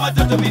 tia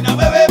watoto mimi na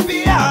wewe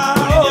pia.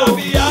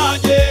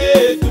 Uliniambiaje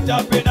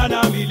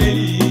tutapendana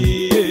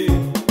milele,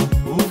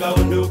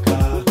 ukaondoka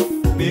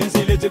penzi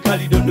letu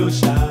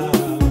kalidondosha.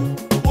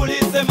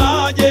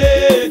 Ulisemaje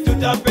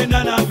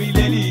tutapendana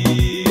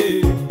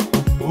milele,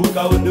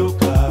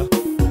 ukaondoka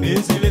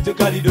penzi letu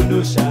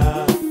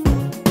kalidondosha.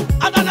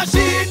 Hata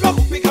nashindwa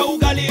kupika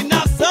ugali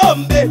na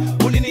sombe,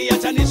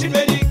 uliniacha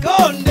nishindwe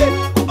nikonde,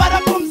 kupata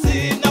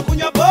pumzi na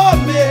kunywa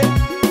pombe.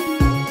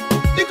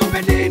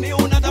 Nikupe nini,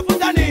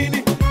 unatafuta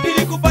nini?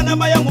 Nilikupa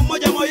namba yangu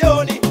moja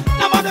moyoni,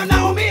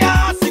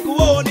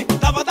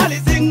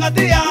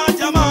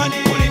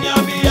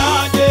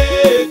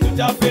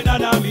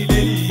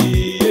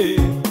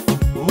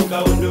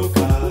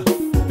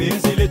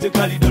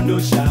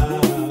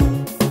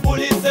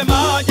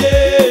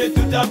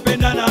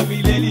 tukapendana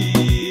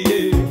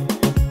milele,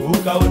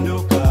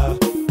 ukaondoka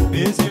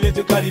penzi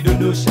letu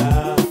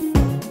kalidondosha.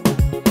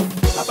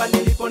 Hapa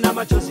nilipo na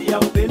machozi ya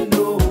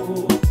upendo,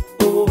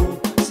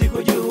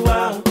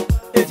 sikujua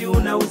eti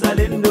una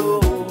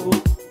uzalendo.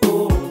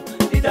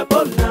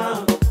 Nitapona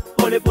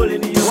pole pole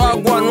ni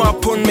Wagwan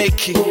wapon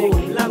meki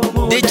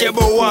DJ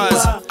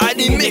BOAZ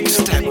adi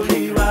mixtape.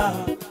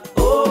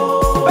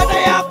 Penda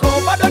yako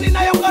bado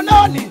ninayo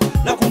mkononi,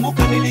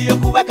 nakumbuka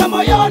niliyokuweka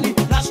moyoni,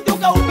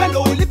 nashtuka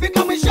upendo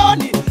ulifika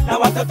mwishoni, na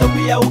watoto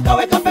pia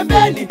ukaweka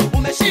pembeni.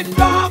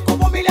 Umeshindwa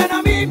kuvumilia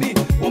na mimi,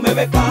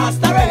 umeweka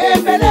starehe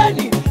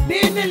mbeleni.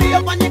 Nini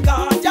niliyofanyika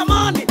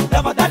jamani?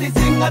 Tafadhali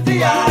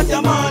zingatia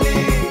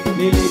jamani.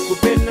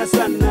 Nilikupenda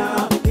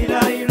sana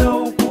ila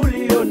hilo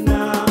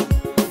ukuliona,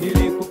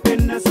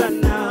 nilikupenda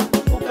sana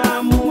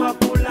ukaamua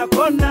kula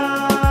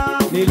kona.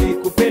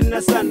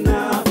 Nilikupenda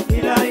sana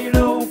ila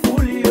hilo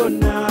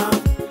ukuliona,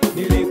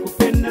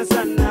 nilikupenda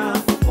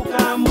sana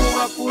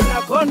ukaamua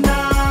kula kona.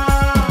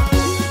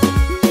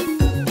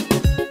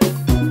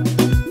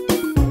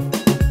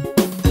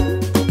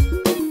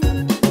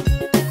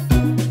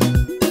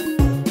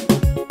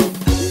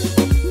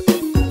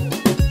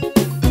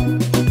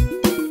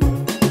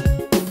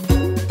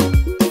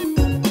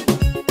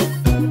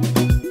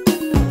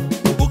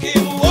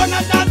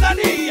 Ukimuona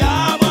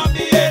Tanzania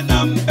mwambie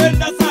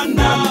nampenda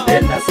sana.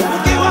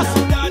 Ukiwa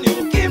Sudani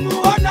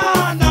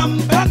ukimuona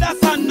nampenda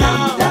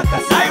sana.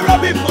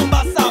 Nairobi,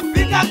 Mombasa,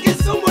 fika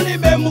Kisumu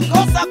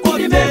nimemkosa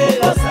kote.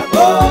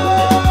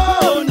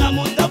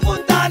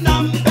 Namutafuta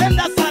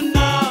nampenda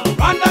sana.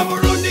 Rwanda,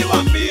 Burundi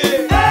wambie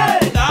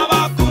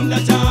ndabakunda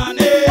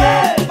cyane.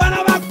 Bana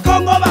ba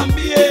Kongo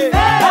bambie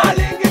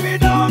alingi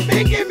bido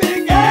mingi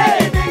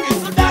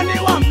Sudani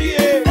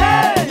wambie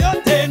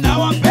yote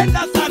nawampenda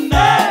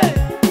sana.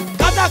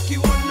 Kata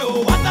kiuno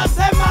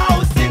watasema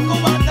usiku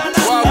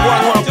watalala.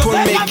 Wagwan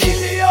wapon meki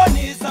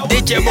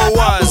DJ BOAZ